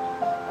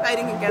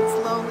 fighting against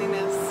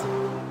loneliness.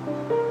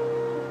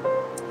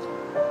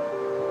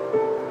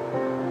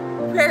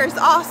 Prayers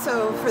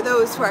also for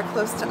those who are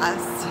close to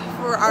us,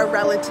 for our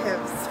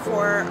relatives,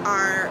 for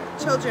our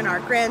children, our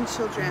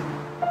grandchildren,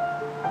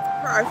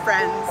 for our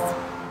friends,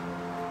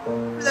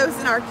 for those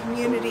in our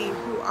community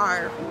who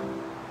are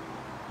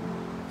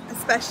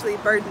especially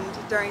burdened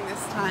during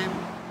this time.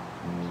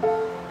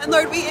 And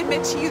Lord, we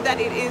admit to you that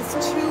it is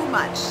too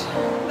much,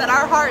 that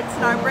our hearts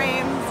and our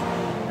brains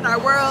and our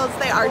worlds,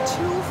 they are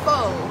too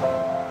full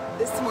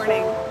this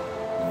morning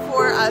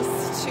for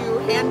us to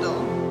handle.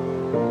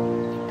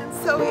 And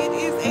so it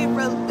is a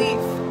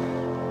relief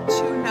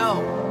to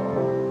know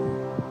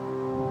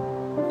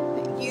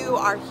that you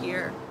are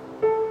here.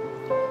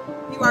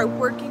 You are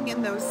working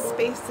in those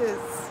spaces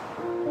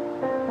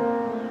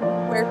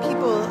where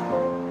people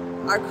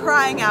are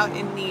crying out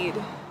in need.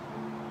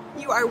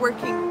 You are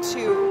working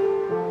to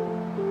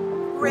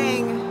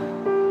bring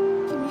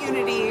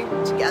community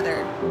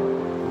together.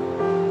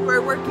 You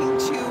are working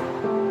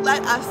to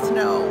let us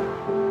know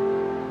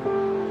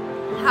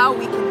how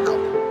we can help.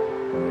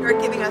 You are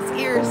giving us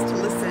ears to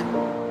listen,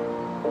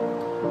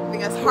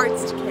 giving us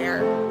hearts to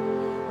care.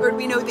 Lord,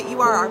 we know that you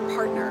are our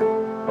partner.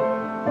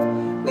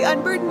 We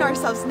unburden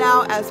ourselves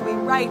now as we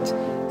write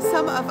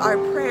some of our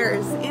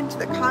prayers into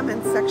the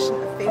comments section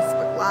of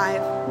Facebook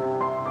Live.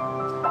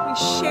 We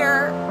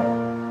share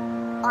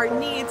our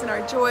needs and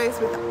our joys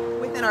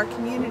within our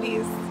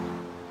communities,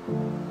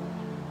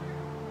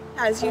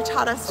 as you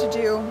taught us to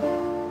do.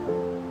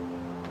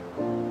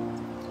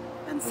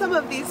 And some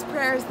of these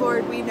prayers,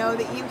 Lord, we know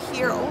that you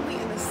hear only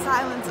in the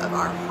silence of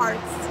our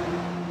hearts.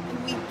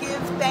 And we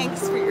give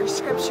thanks for your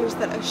scriptures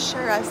that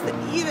assure us that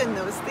even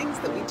those things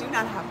that we do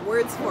not have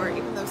words for,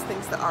 even those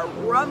things that are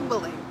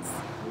rumblings,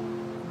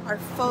 are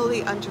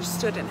fully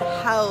understood and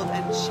held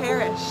and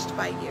cherished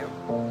by you.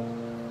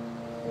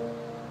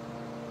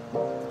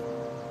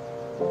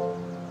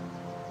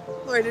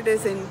 Lord, it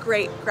is in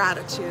great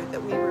gratitude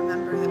that we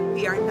remember that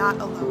we are not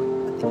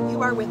alone, but that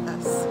you are with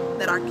us,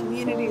 that our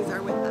communities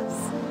are with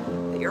us,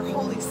 that your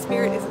Holy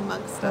Spirit is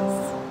amongst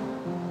us.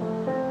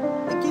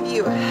 We give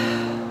you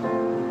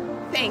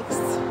thanks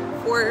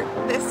for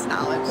this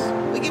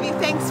knowledge. We give you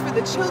thanks for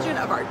the children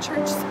of our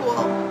church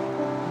school.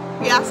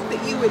 We ask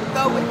that you would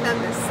go with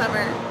them this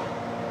summer.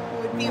 You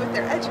would be with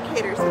their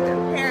educators, with their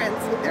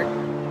parents, with their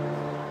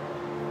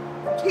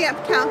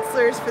camp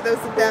counselors, for those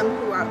of them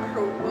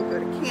who will go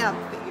to camp,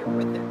 that you're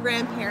with their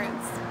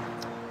grandparents.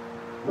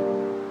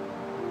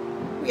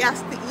 We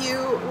ask that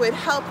you would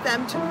help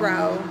them to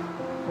grow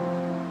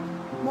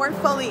more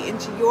fully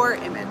into your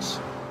image.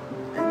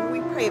 And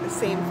we pray the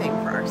same thing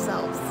for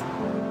ourselves.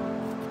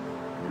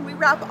 And we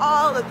wrap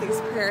all of these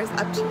prayers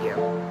up to you.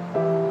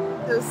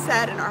 Those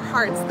said in our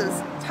hearts,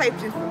 those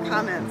typed into the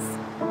comments,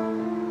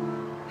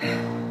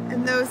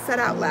 and those said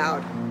out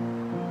loud.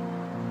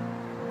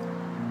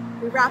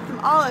 We wrap them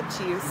all up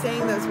to you,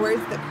 saying those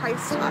words that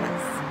Christ taught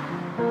us.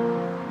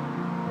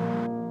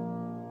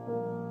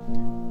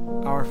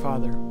 Our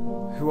Father,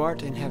 who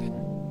art in heaven,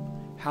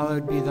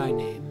 hallowed be thy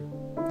name.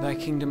 Thy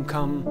kingdom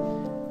come,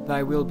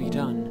 thy will be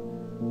done,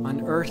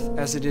 on earth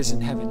as it is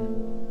in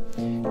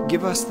heaven.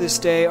 Give us this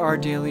day our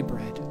daily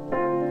bread,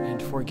 and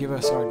forgive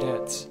us our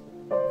debts,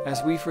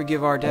 as we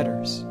forgive our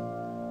debtors.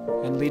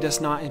 And lead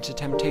us not into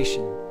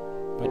temptation,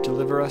 but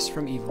deliver us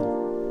from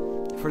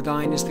evil. For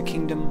thine is the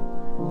kingdom,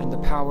 and the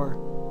power,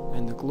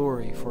 and the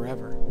glory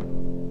forever.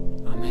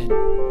 Amen.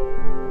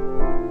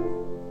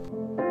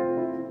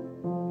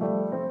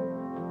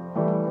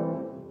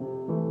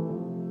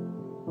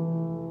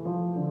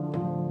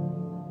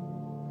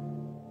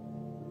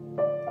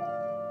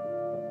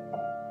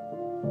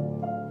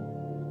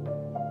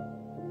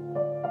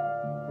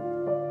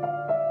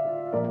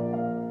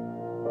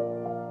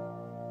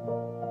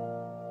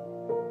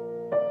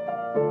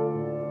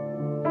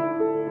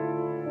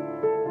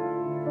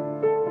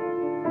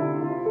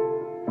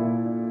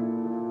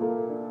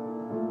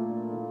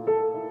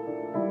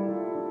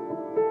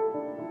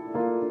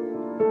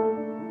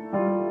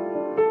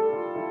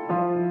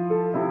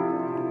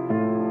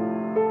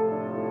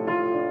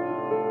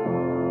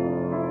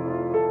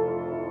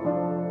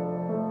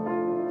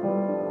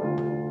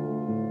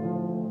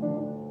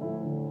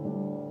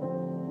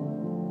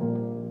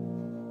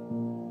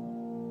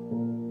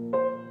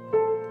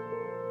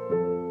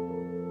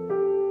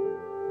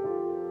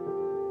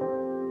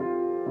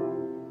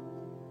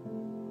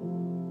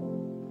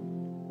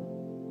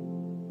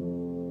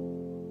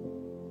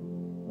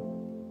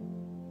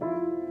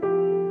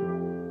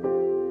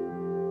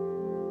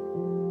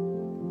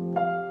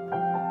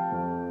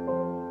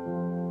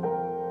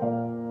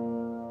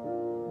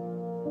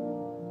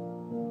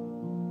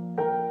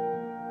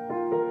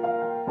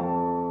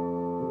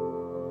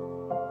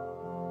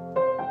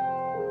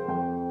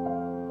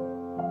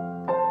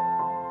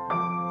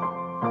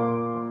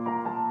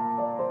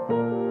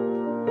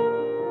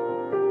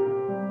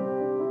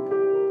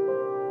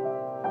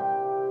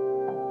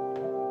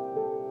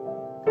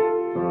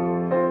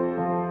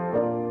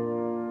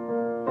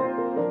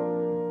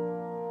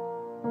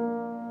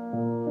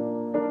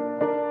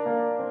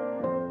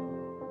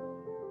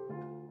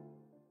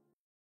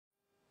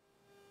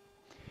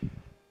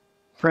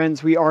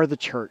 Friends, we are the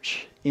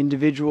church,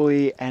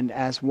 individually and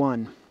as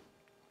one.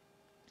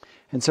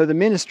 And so the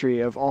ministry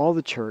of all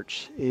the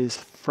church is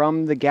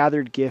from the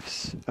gathered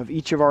gifts of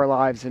each of our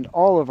lives and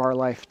all of our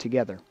life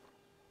together.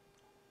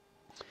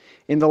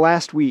 In the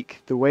last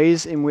week, the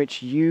ways in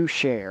which you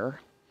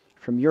share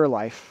from your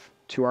life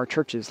to our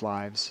church's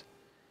lives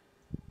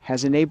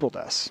has enabled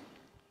us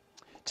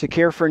to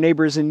care for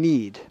neighbors in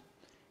need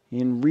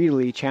in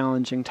really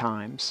challenging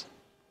times.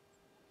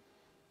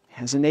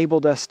 Has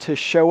enabled us to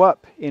show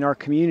up in our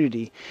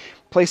community,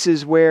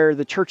 places where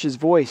the church's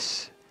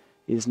voice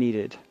is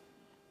needed.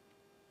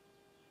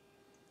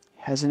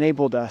 Has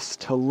enabled us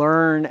to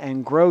learn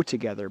and grow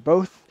together,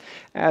 both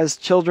as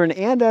children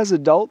and as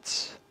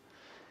adults.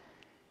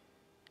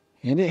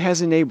 And it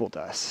has enabled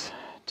us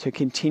to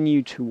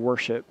continue to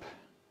worship,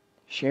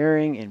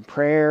 sharing in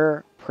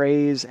prayer,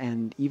 praise,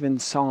 and even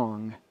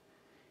song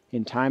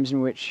in times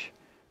in which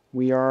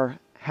we are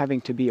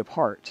having to be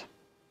apart.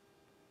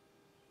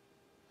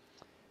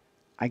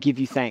 I give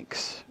you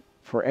thanks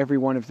for every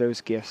one of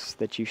those gifts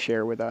that you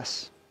share with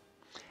us.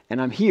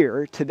 And I'm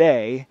here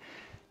today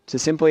to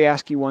simply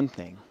ask you one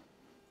thing.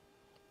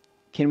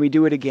 Can we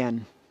do it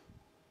again?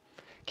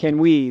 Can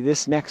we,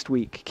 this next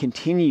week,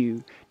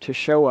 continue to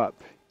show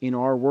up in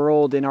our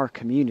world, in our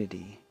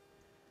community,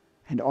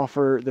 and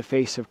offer the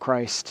face of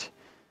Christ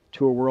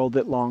to a world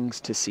that longs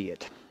to see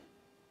it?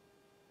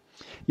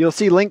 You'll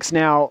see links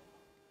now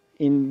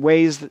in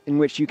ways in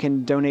which you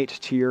can donate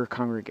to your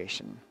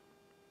congregation.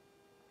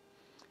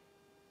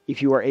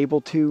 If you are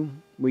able to,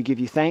 we give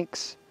you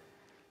thanks.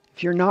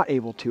 If you're not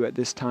able to at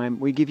this time,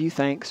 we give you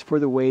thanks for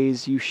the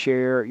ways you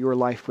share your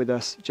life with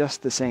us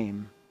just the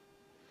same.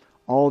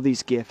 All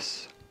these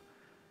gifts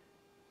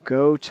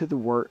go to the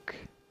work,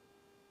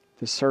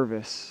 the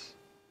service,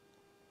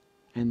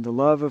 and the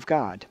love of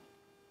God.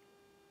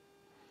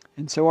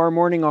 And so our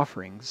morning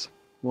offerings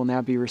will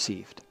now be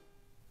received.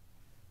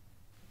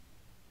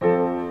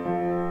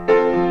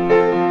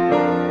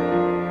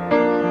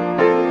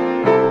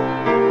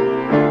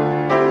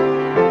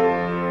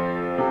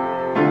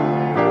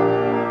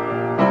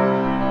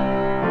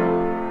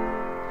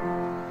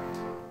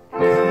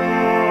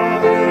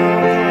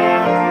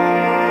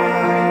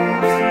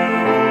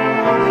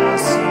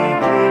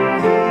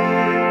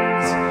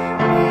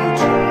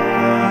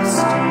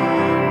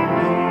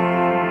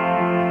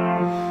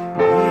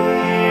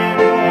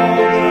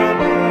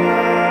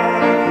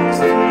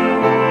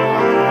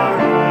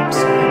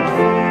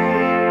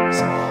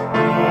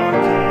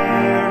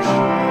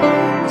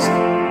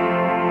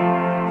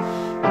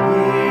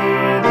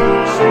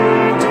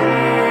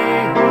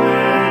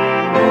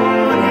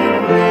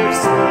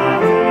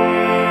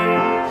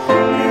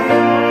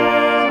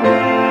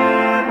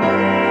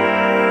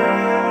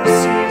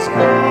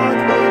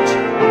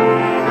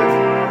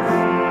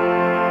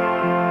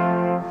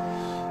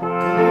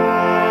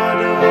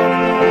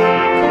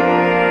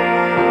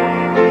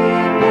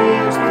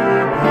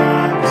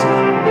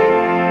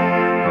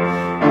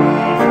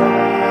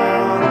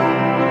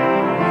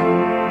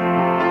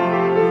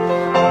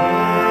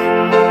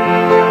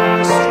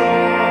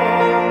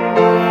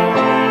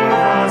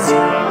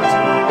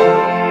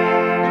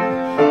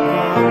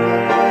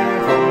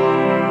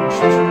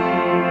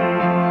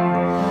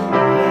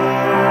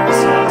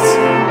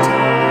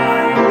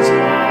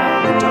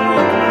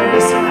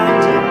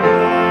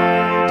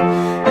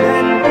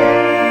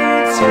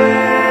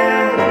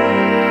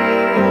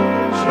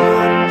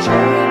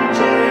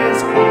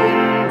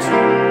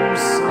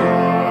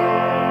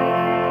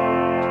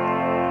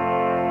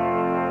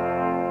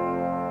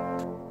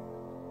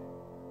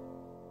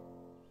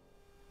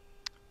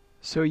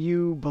 So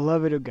you,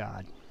 beloved of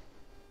God,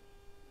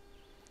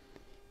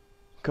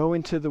 go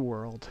into the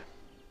world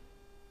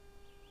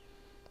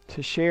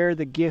to share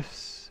the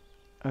gifts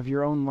of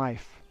your own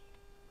life.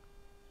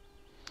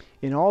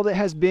 In all that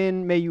has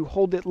been, may you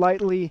hold it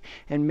lightly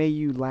and may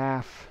you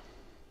laugh,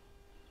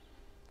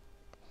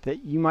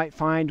 that you might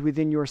find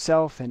within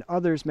yourself and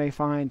others may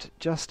find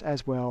just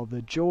as well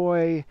the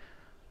joy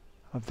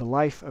of the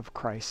life of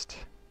Christ,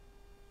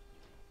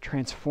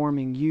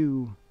 transforming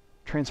you,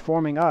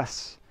 transforming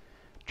us,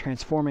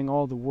 transforming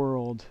all the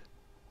world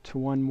to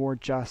one more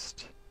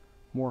just,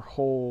 more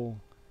whole,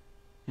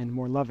 and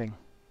more loving.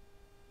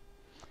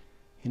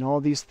 In all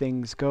these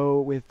things,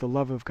 go with the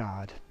love of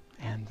God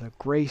and the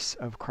grace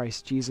of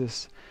Christ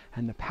Jesus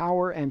and the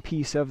power and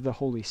peace of the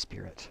Holy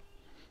Spirit.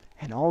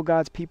 And all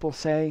God's people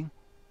say,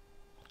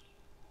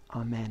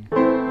 Amen.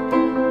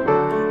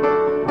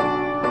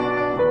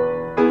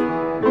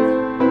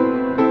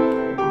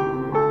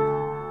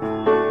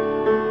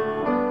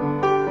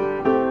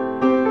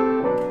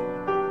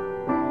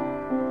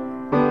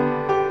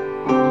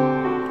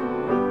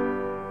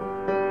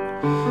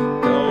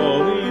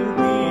 Go in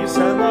peace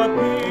and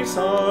the peace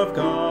of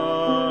God.